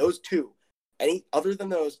those 2. Any other than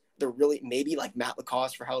those, they're really maybe like Matt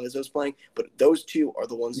Lacoste for how Izzo's playing, but those 2 are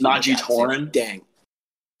the ones. Najee Torin. Dang.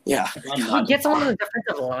 Yeah. Can we get someone on the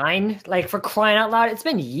defensive line? Like, for crying out loud, it's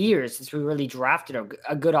been years since we really drafted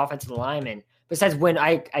a good offensive lineman. Besides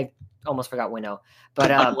I almost forgot Winnow. But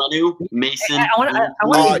Mason.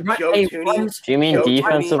 Do you mean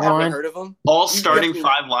defensive line? Heard of him? All starting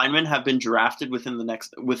 5 linemen have been drafted within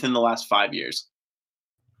the last 5 years.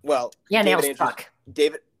 Well, yeah, nails stuck.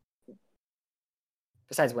 David.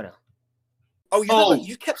 Besides Winnow.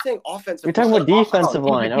 You kept saying offensive line. You're talking about defensive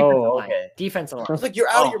line. Okay. Defensive line. I was like, you're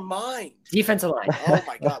out of your mind. Defensive line. Oh,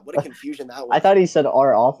 my God. What a confusion that was. I thought he said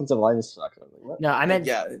our offensive line sucks. No, I meant,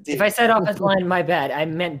 if I said offensive line, my bad. I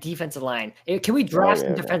meant defensive line. Can we draft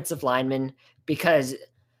some defensive linemen? Because,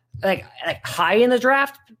 like high in the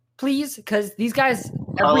draft, please? Because these guys,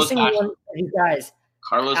 every single one of these guys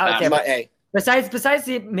out there, besides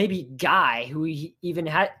the maybe Guy, who he even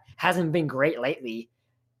hasn't been great lately,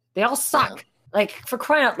 they all suck. Yeah. Like, for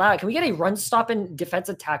crying out loud, can we get a run-stopping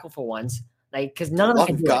defensive tackle for once? Like, because none of them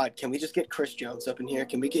can do it. Can we just get Chris Jones up in here?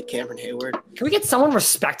 Can we get Cameron Hayward? Can we get someone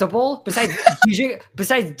respectable besides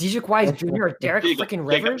DJ Wise Jr. or Derek freaking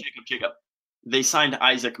Rivers? Jacob. They signed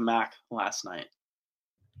Isaac Mack last night.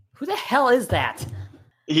 Who the hell is that?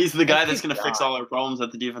 He's the guy that's going to fix all our problems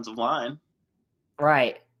at the defensive line.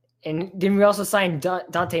 Right. And didn't we also sign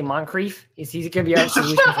Dante Moncrief? Is he going to be our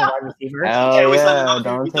solution for wide receiver? We signed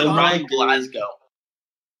Ryan Glasgow.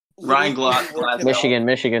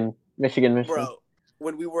 Michigan. Bro,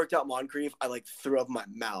 when we worked out Moncrief, I threw up my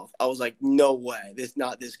mouth. I was like, no way. This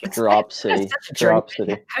guy. Drop City.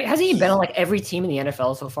 Hasn't he been on every team in the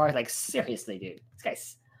NFL so far? Like, seriously, dude.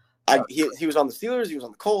 This guy's... He was on the Steelers. He was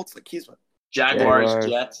on the Colts. He's Jaguars,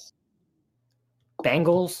 Jets.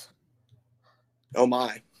 Bengals. Oh,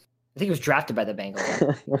 my. I think he was drafted by the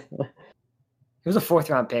Bengals. He was a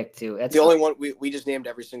 4th-round pick, too. That's the only one we just named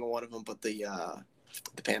every single one of them, but the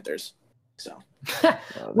Panthers. So,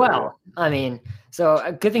 well, I mean, so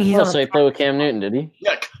a good thing he's on. So he played with Cam Newton, did he?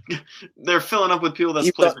 Yeah, they're filling up with people that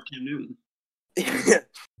play for Cam Newton.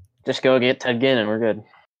 Just go get Ted Ginn and we're good.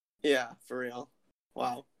 Yeah, for real.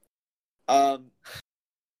 Wow.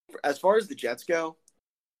 As far as the Jets go,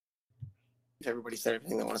 everybody said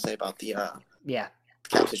everything they want to say about the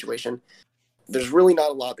cap situation. There's really not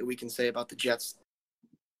a lot that we can say about the Jets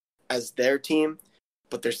as their team,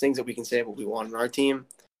 but there's things that we can say about what we want in our team.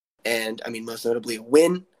 And I mean, most notably, a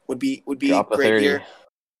win would be great here.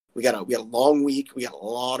 We got a long week. We got a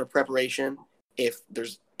lot of preparation. If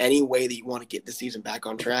there's any way that you want to get the season back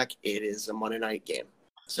on track, it is a Monday night game.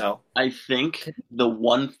 So I think the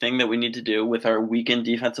one thing that we need to do with our weakened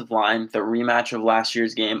defensive line, the rematch of last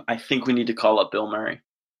year's game, I think we need to call up Bill Murray.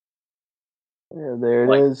 Yeah, there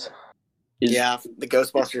it is. The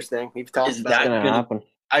Ghostbusters thing. We've talked about. That's going to happen.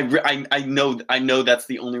 I know that's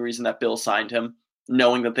the only reason that Bill signed him,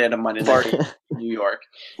 knowing that they had a Monday night game in New York.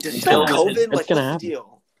 Just COVID? What's the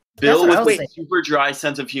deal? Bill, with a super dry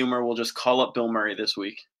sense of humor, will just call up Bill Murray this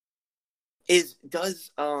week. Is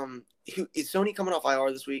Sony coming off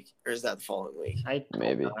IR this week, or is that the following week?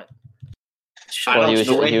 Maybe. Well, he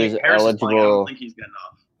was eligible. I don't think he's getting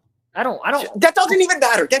off. I don't. That doesn't even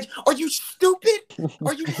matter. Are you stupid?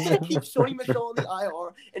 Are you going to keep Sony Michel on the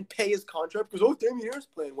IR and pay his contract because Damian Harris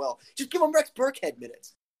playing well? Just give him Rex Burkhead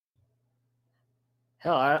minutes.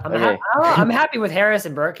 Hell, I'm happy with Harris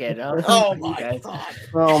and Burkhead. Oh my god!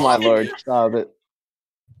 Oh my lord! Stop it.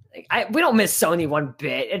 We don't miss Sony one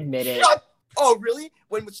bit. Admit it. Oh really?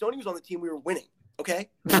 When Sony was on the team, we were winning. Okay.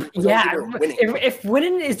 Yeah. If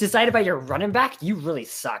winning is decided by your running back, you really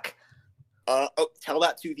suck. Tell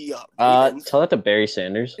that to the tell that to Barry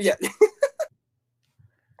Sanders. Yeah.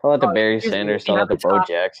 Tell that to Barry Sanders. Tell that to Bo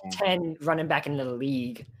Jackson. 10 running back in the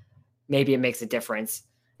league. Maybe it makes a difference.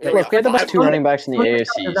 But look, we had the best 2 running backs in the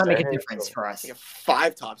AFC. Does not make a difference for us. We have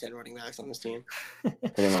 5 top 10 running backs on this team.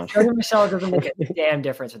 Pretty much. Jordan Michelle doesn't make a damn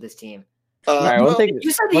difference with this team. All right, one thing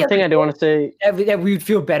I do want to say that we would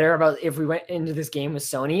feel better about if we went into this game with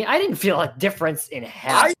Sony. I didn't feel a difference in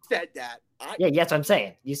hell. I said that. Yeah, that's what I'm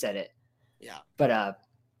saying. You said it. Yeah. But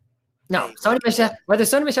no, Sony Michelle. Whether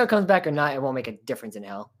Sony Michelle comes back or not, it won't make a difference in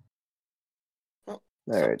hell. Well,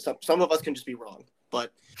 some of us can just be wrong.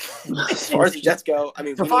 But as far as the Jets go, I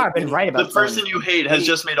mean, so far I've been right about the person you hate has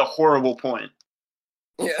just made a horrible point.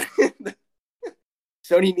 Yeah.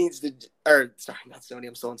 Sony needs to, or sorry, not Sony.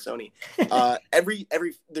 I'm still on Sony.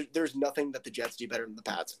 There's nothing that the Jets do better than the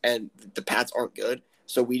Pats, and the Pats aren't good.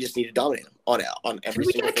 So we just need to dominate them on every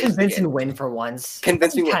single. Get a convincing win for once.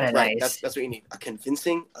 Convincing win, right? Nice. That's what you need.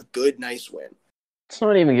 A good, nice win. Let's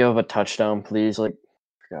not even give up a touchdown, please. Like,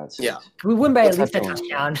 for God's sake. Yeah, we win by at least a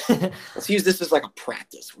touchdown. Let's use this as like a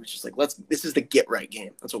practice. We're just like, this is the get right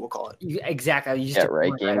game. That's what we'll call it. Exactly. Get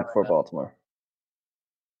right game for Baltimore.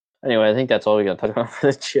 Anyway, I think that's all we got to talk about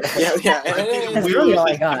for the Jets. Yeah.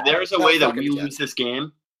 If there's a way that we lose this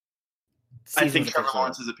game, I think Trevor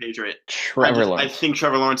Lawrence is a Patriot. I think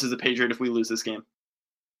Trevor Lawrence is a Patriot if we lose this game.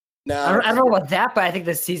 No, I don't know about that, but I think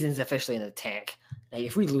the season's officially in the tank. Like,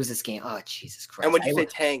 if we lose this game, oh Jesus Christ! And when you say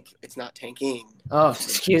tank, it's not tanking. Oh,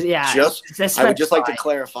 excuse me. Yeah, I would just like to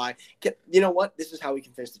clarify. You know what? This is how we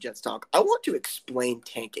can finish the Jets talk. I want to explain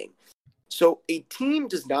tanking. So a team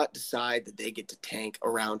does not decide that they get to tank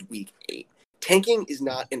around week 8. Tanking is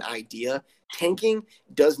not an idea. Tanking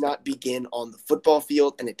does not begin on the football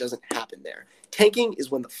field, and it doesn't happen there. Tanking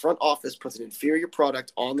is when the front office puts an inferior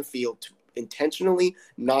product on the field to intentionally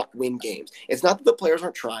not win games. It's not that the players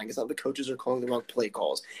aren't trying. It's not that the coaches are calling the wrong play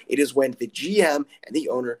calls. It is when the GM and the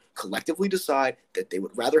owner collectively decide that they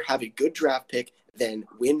would rather have a good draft pick than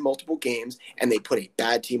win multiple games, and they put a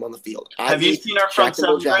bad team on the field. Have you seen our front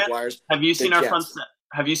seven? Have you seen our front?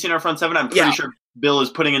 Have you seen our front seven? I'm pretty sure Bill is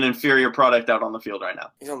putting an inferior product out on the field right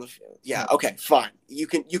now. He's on the field. Yeah. Okay. Fine. You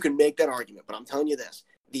can make that argument, but I'm telling you this: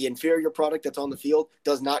 the inferior product that's on the field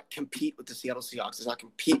does not compete with the Seattle Seahawks. Does not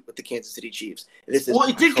compete with the Kansas City Chiefs.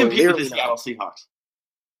 It did compete with the Seattle Seahawks.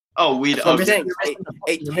 Oh, I'm saying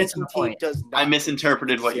a tanking team does not. I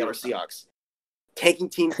misinterpreted what you were saying. Seahawks. Tanking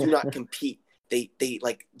teams do not compete. They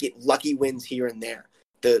like get lucky wins here and there.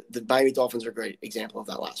 The Miami Dolphins are a great example of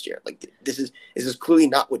that last year. Like this is clearly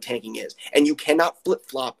not what tanking is, and you cannot flip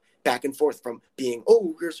flop back and forth from being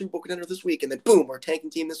we're a Super Bowl contender this week and then boom we're a tanking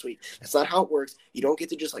team this week. That's not how it works. You don't get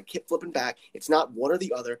to just like keep flipping back. It's not one or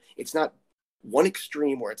the other. It's not one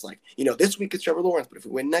extreme where it's like this week it's Trevor Lawrence, but if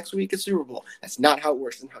we win next week it's Super Bowl. That's not how it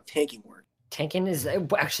works. That's how tanking works. Tanking is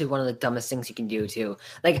actually one of the dumbest things you can do too.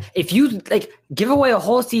 Like if you give away a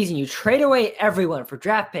whole season, you trade away everyone for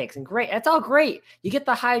draft picks, and great, that's all great. You get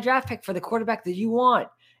the high draft pick for the quarterback that you want,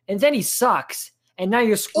 and then he sucks, and now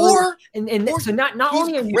you're screwed. So not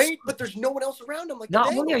only are you great, but there's no one else around him. Like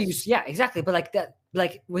not only are you exactly, but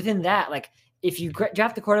within that, if you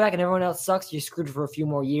draft the quarterback and everyone else sucks, you're screwed for a few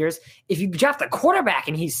more years. If you draft the quarterback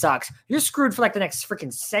and he sucks, you're screwed for the next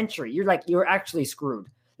freaking century. You're actually screwed.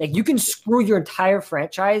 You can screw your entire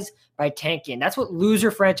franchise by tanking. That's what loser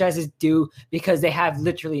franchises do because they have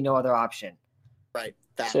literally no other option. Right.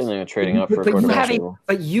 Certainly trading up for a quarterback.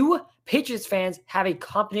 But you, Patriots fans, have a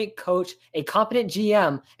competent coach, a competent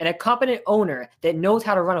GM, and a competent owner that knows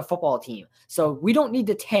how to run a football team. So we don't need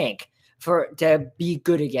to tank to be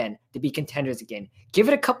good again, to be contenders again. Give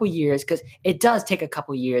it a couple years because it does take a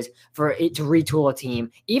couple years for it to retool a team,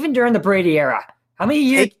 even during the Brady era. How many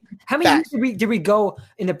years did we go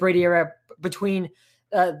in the Brady era between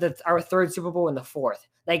our third Super Bowl and the fourth?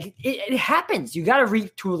 It happens. You got to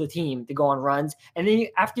retool the team to go on runs, and then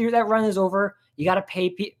after that run is over, you got to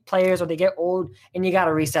pay players or they get old, and you got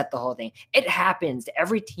to reset the whole thing. It happens to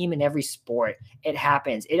every team in every sport. It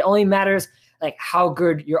happens. It only matters how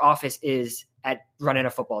good your office is at running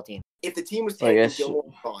a football team. If the team was taking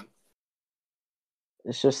Gilmore on,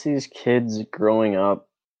 it's just these kids growing up.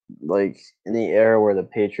 In the era where the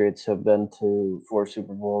Patriots have been to 4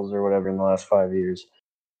 Super Bowls or whatever in the last 5 years,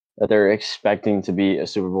 that they're expecting to be a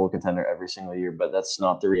Super Bowl contender every single year, but that's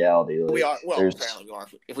not the reality. We are. Well, apparently we are.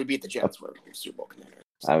 If we beat the Jets, we're a Super Bowl contender.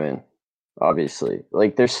 I mean, Obviously,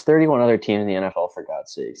 like there's 31 other teams in the NFL for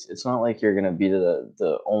God's sakes. It's not like you're gonna be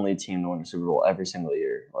the only team to win the Super Bowl every single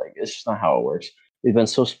year. Like it's just not how it works. We've been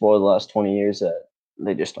so spoiled the last 20 years that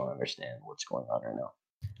they just don't understand what's going on right now.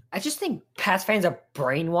 I just think Pats fans are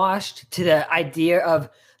brainwashed to the idea of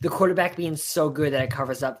the quarterback being so good that it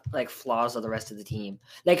covers up like flaws of the rest of the team.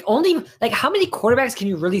 Like how many quarterbacks can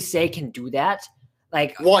you really say can do that?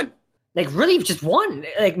 Like one. Like really just one,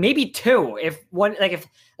 like maybe two. If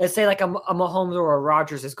let's say like a Mahomes or a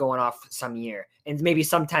Rodgers is going off some year, and maybe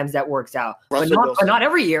sometimes that works out, but not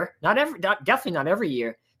every year. Definitely not every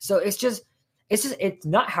year. So it's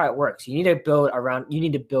not how it works. You need to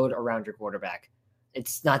build around your quarterback.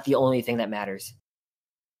 It's not the only thing that matters.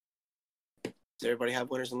 Does everybody have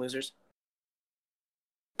winners and losers?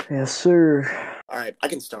 Yes, sir. All right, I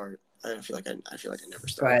can start. I feel like I never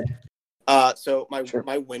start. Go ahead. So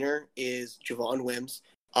my winner is Javon Wims.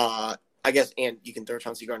 I guess, and you can throw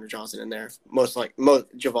Chauncey Gardner-Johnson in there. Most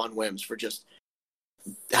Javon Wims for just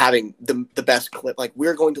having the best clip. Like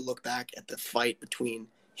we're going to look back at the fight between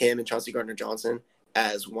him and Chauncey Gardner-Johnson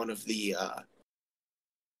as one of the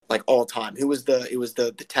like all time. It was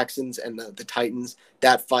the Texans and the Titans.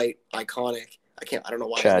 That fight, iconic. I don't know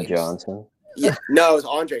why. Chad Johnson. Yeah, no, it was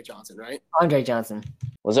Andre Johnson, right? Andre Johnson.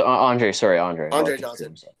 Was it Andre? Sorry, Andre. Andre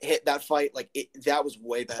Johnson hit that fight that was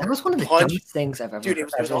way better. That was one of the dumbest things I've ever. Dude,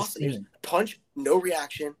 it was awesome. It was punch, no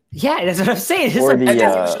reaction. Yeah, that's what I'm saying. Or the did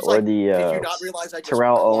you not realize I just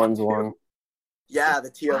Terrell Owens one? Yeah, the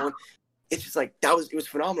T.O. one. It's just like it was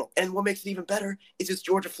phenomenal. And what makes it even better is it's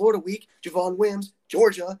Georgia Florida week. Javon Wims,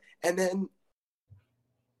 Georgia, and then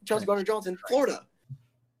Chauncey Gardner-Johnson, Florida.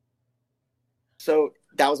 So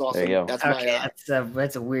that was awesome. There you go. That's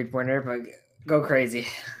that's a weird winner, but go crazy.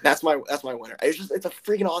 That's my winner. It's a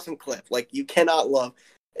freaking awesome clip. Like you cannot love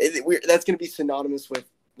it. That's going to be synonymous with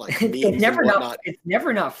like memes it's never and whatnot. It's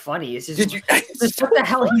never not funny. It's just what the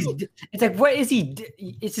hell it's like what is he?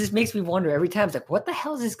 It just makes me wonder every time. It's like what the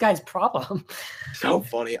hell is this guy's problem? So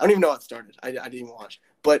funny. I don't even know how it started. I didn't even watch.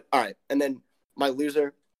 But all right, and then my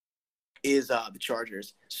loser is the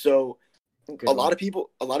Chargers. So a lot of people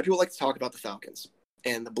like to talk about the Falcons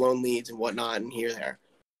and the blown leads and whatnot and here there.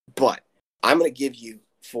 But I'm going to give you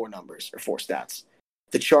 4 numbers or 4 stats.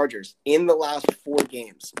 The Chargers in the last 4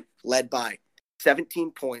 games led by 17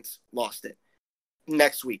 points, lost it.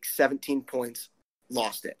 Next week, 17 points,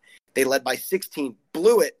 lost it. They led by 16,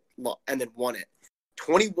 blew it, and then won it.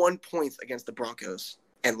 21 points against the Broncos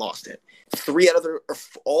and lost it.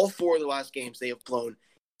 All 4 of the last games, they have blown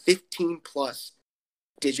 15-plus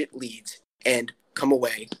digit leads and come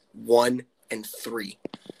away 1-3.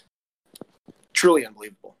 Truly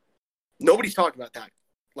unbelievable. Nobody's talking about that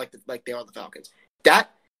like they are the Falcons. That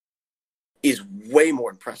is way more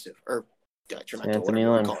impressive. Or Anthony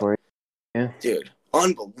Lynn for you. Yeah. Dude,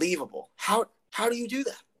 unbelievable. How do you do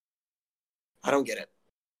that? I don't get it.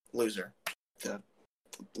 Loser. The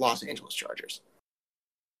Los Angeles Chargers.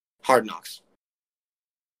 Hard knocks.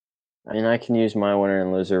 I mean, I can use my winner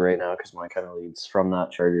and loser right now because mine kind of leads from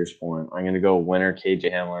that Chargers point. I'm going to go winner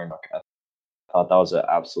KJ Hamler. I thought that was an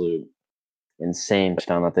absolute insane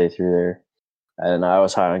touchdown that they threw there. And I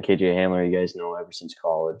was high on KJ Hamler, you guys know, ever since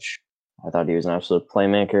college. I thought he was an absolute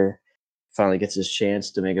playmaker. Finally gets his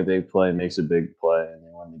chance to make a big play, makes a big play, and they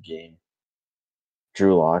won the game.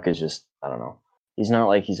 Drew Lock is just, I don't know. He's not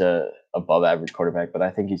like he's a above average quarterback, but I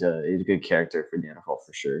think he's a good character for the NFL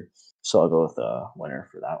for sure. So I'll go with winner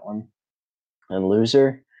for that one. And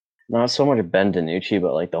loser, not so much Ben DiNucci,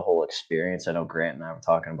 but like the whole experience. I know Grant and I were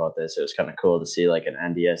talking about this. It was kind of cool to see like an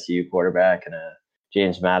NDSU quarterback and a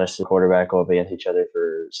James Madison quarterback go up against each other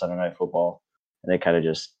for Sunday Night Football. And it kind of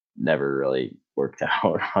just never really worked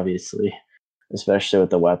out, obviously. Especially with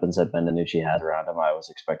the weapons that Ben DiNucci had around him. I was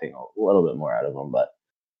expecting a little bit more out of him, but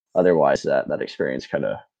otherwise that experience kind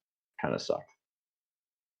of sucked.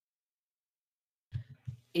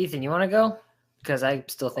 Ethan, you want to go? Because I'm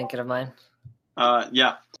still thinking of mine.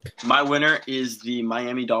 Yeah. My winner is the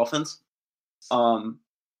Miami Dolphins. The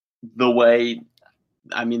way,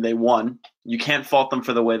 I mean, they won. You can't fault them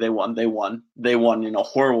for the way they won. They won in a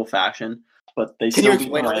horrible fashion, but they still. Can you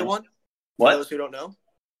explain how they won? What? For those who don't know.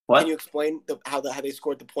 What? Can you explain how they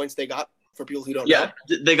scored the points they got for people who don't know?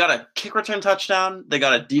 Yeah, they got a kick return touchdown. They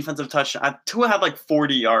got a defensive touchdown. Tua had like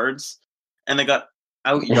 40 yards, and they got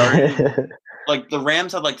out yarded. Like the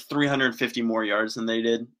Rams had like 350 more yards than they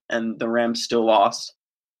did, and the Rams still lost.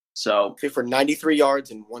 So for 93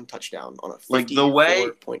 yards and 1 touchdown on a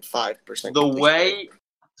 54.5%.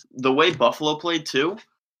 The way Buffalo played too,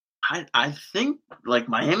 I think like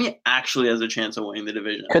Miami actually has a chance of winning the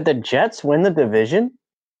division. Could the Jets win the division?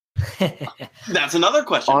 That's another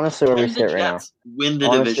question. Honestly, where we sit right now. Win the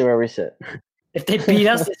division. Where we sit. If they beat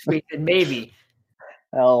us this week, then maybe.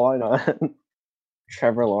 Hell, why not?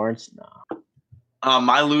 Trevor Lawrence? No.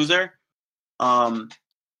 My loser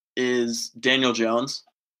is Daniel Jones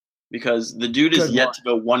because the dude is yet to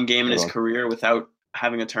go one game in his career without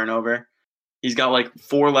having a turnover. He's got like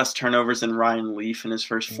 4 less turnovers than Ryan Leaf in his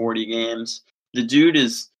first 40 games. The dude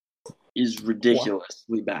is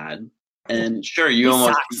ridiculously bad. And sure, you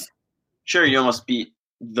almost beat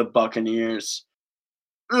the Buccaneers.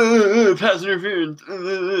 Pass interference.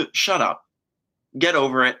 Shut up. Get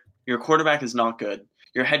over it. Your quarterback is not good.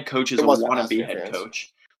 Your head coach is a wannabe head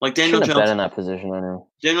coach. Like Daniel Jones. Been in that position, I know.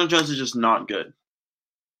 Daniel Jones is just not good.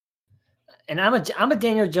 And I'm a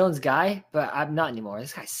Daniel Jones guy, but I'm not anymore.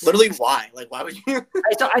 This guy sucks. Literally, why? Like, why would you?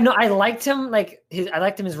 I know I liked him. I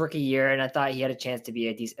liked him his rookie year, and I thought he had a chance to be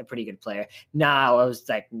a pretty good player. Now I was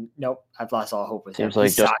like, nope, I've lost all hope with him.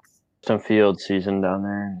 Seems like Justin Fields season down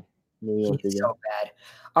there. He's so bad.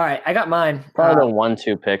 All right, I got mine. Probably the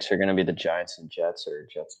 1-2 picks are going to be the Giants and Jets, or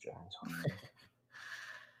Jets Giants.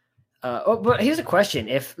 But here's a question: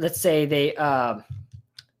 if let's say the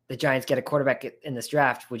Giants get a quarterback in this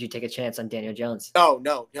draft, would you take a chance on Daniel Jones? Oh,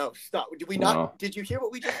 no, stop. Did we not? No. Did you hear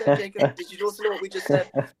what we just said, Jacob? Did you listen to what we just said?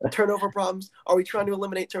 Turnover problems. Are we trying to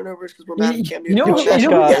eliminate turnovers because we're mad at Cam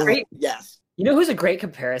Newton? Yes. You know who's a great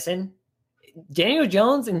comparison? Daniel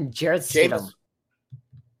Jones and Jarrett Stidham.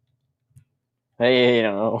 Hey, you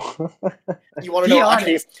know. You want to know?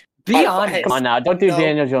 Honest. Be honest. Come on now. Don't do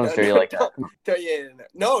Daniel Jones dirty like that.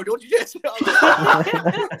 No, don't you just.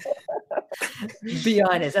 Be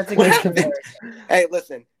honest. That's a good comparison. Hey,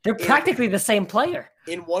 listen. They're practically the same player.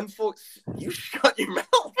 In one full... You shut your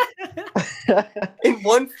mouth. In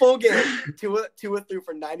one full game, Tua threw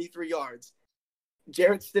for 93 yards.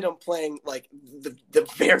 Jarrett Stidham playing like the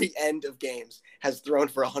very end of games has thrown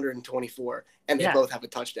for 124, and they both have a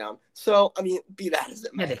touchdown. So, I mean, be that as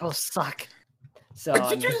it may. Yeah, they both suck. So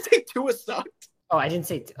did you just say Tua sucked? Oh, I didn't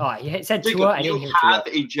say. Oh, you said Jacob, Tua. I didn't hear Tua. You have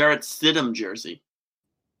a Jarrett Stidham jersey.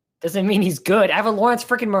 Doesn't mean he's good. I have a Lawrence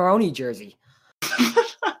freaking Maroney jersey.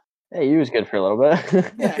 Hey, he was good for a little bit.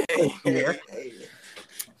 Hey.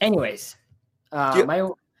 Anyways,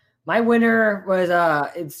 my winner was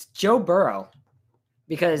it's Joe Burrow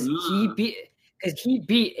because he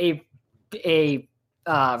beat a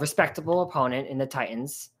respectable opponent in the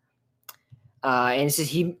Titans. And it's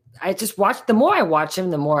just I just watch. The more I watch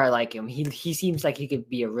him, the more I like him. He seems like he could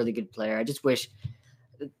be a really good player. I just wish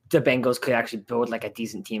the Bengals could actually build like a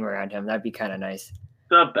decent team around him. That'd be kind of nice.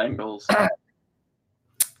 The Bengals.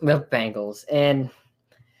 The Bengals. And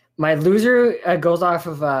my loser goes off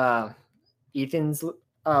of Ethan's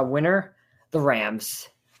winner, the Rams.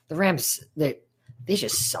 The Rams, they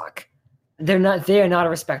just suck. They are not a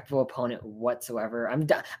respectable opponent whatsoever.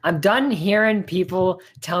 I'm done hearing people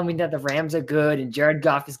tell me that the Rams are good and Jared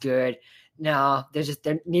Goff is good. No, they're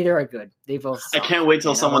neither are good. They both suck. I can't wait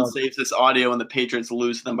till someone saves this audio and the Patriots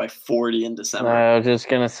lose them by 40 in December. I was just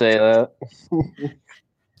gonna say that.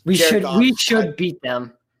 we should beat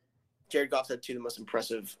them. Jared Goff's had 2 of the most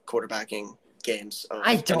impressive quarterbacking games of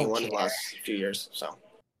anyone in the last few years. So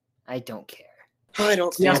I don't care. I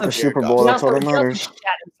don't see the Super Bowl. That's what matters. He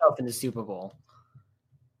shat himself in the Super Bowl.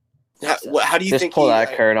 How do you think? Just pull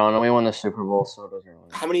that card on him. We won the Super Bowl, so it doesn't really.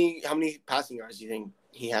 How many passing yards do you think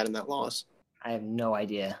he had in that loss? I have no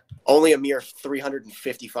idea. Only a mere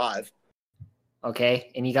 355.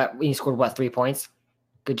 Okay, and he scored what, 3 points?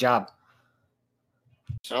 Good job.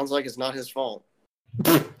 Sounds like it's not his fault.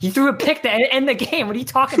 He threw a pick to end the game. What are you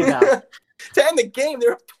talking about? To end the game,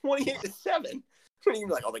 they're up 28-7. What are you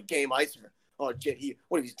like? Oh, the game icer. Oh,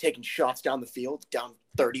 he's taking shots down the field, down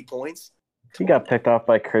 30 points? He got picked off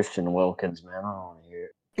by Christian Wilkins, man. I don't want to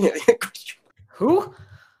hear it. Who?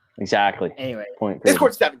 Exactly. Anyway. They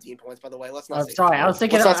scored 17 points, by the way. Let's not say sorry, 3. I was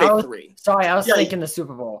thinking Let's not say 3. Sorry, I was thinking the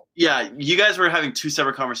Super Bowl. Yeah, you guys were having 2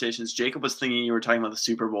 separate conversations. Jacob was thinking you were talking about the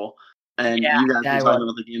Super Bowl. And you guys were talking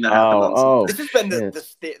about the game that happened. This has been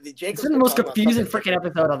the Jacob. This is the most confusing freaking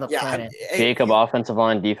episode on the planet. Jacob, offensive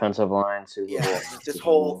line, defensive line, Super Bowl. This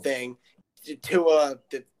whole thing. Tua,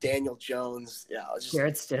 Daniel Jones,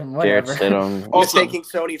 Jarrett Stidham, whatever. Mistaking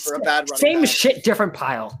Sony for a bad running Same back. shit, different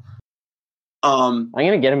pile. I'm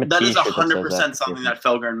gonna get him a that is 100% something that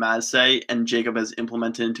Felger and Maz say, and Jacob has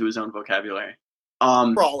implemented into his own vocabulary. For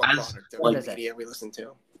all our product, what media we listen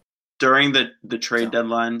to during the trade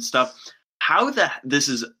deadline stuff.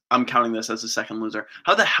 I'm counting this as a second loser.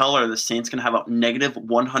 How the hell are the Saints gonna have a negative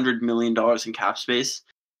 $100 million in cap space?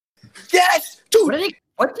 Yes, dude.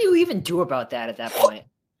 What do you even do about that at that point?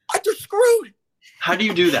 They're screwed. How do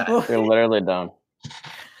you do that? They're literally done.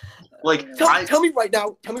 Like, tell me right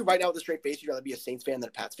now with a straight face, you'd rather be a Saints fan than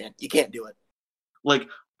a Pats fan. You can't do it. Like,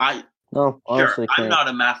 No, honestly, I'm not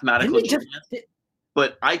a mathematical genius,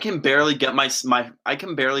 but I can barely get my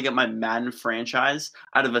Madden franchise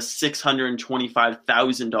out of a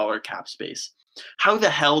 $625,000 cap space. How the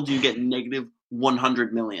hell do you get negative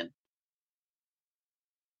 $100 million?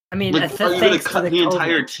 I mean, like, are you going to cut the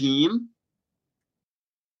entire team?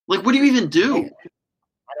 Like, what do you even do?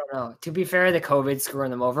 I don't know. To be fair, the COVID's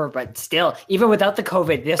screwing them over, but still, even without the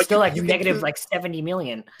COVID, they're still negative 70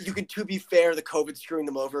 million. You can, to be fair, the COVID's screwing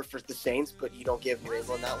them over for the Saints, but you don't give New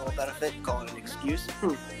England that little benefit. Call it an excuse.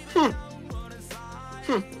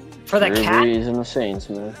 For the Cat? and the Saints,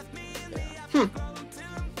 man.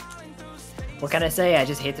 What can I say? I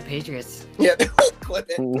just hate the Patriots. Yeah, clip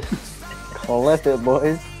it. Clip it,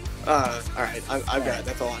 boys. All right, I've got it.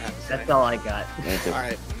 That's all I have to say. That's all I got. All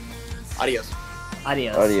right. Adios.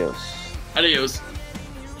 Adios. Adios.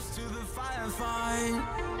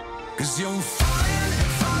 'Cause you're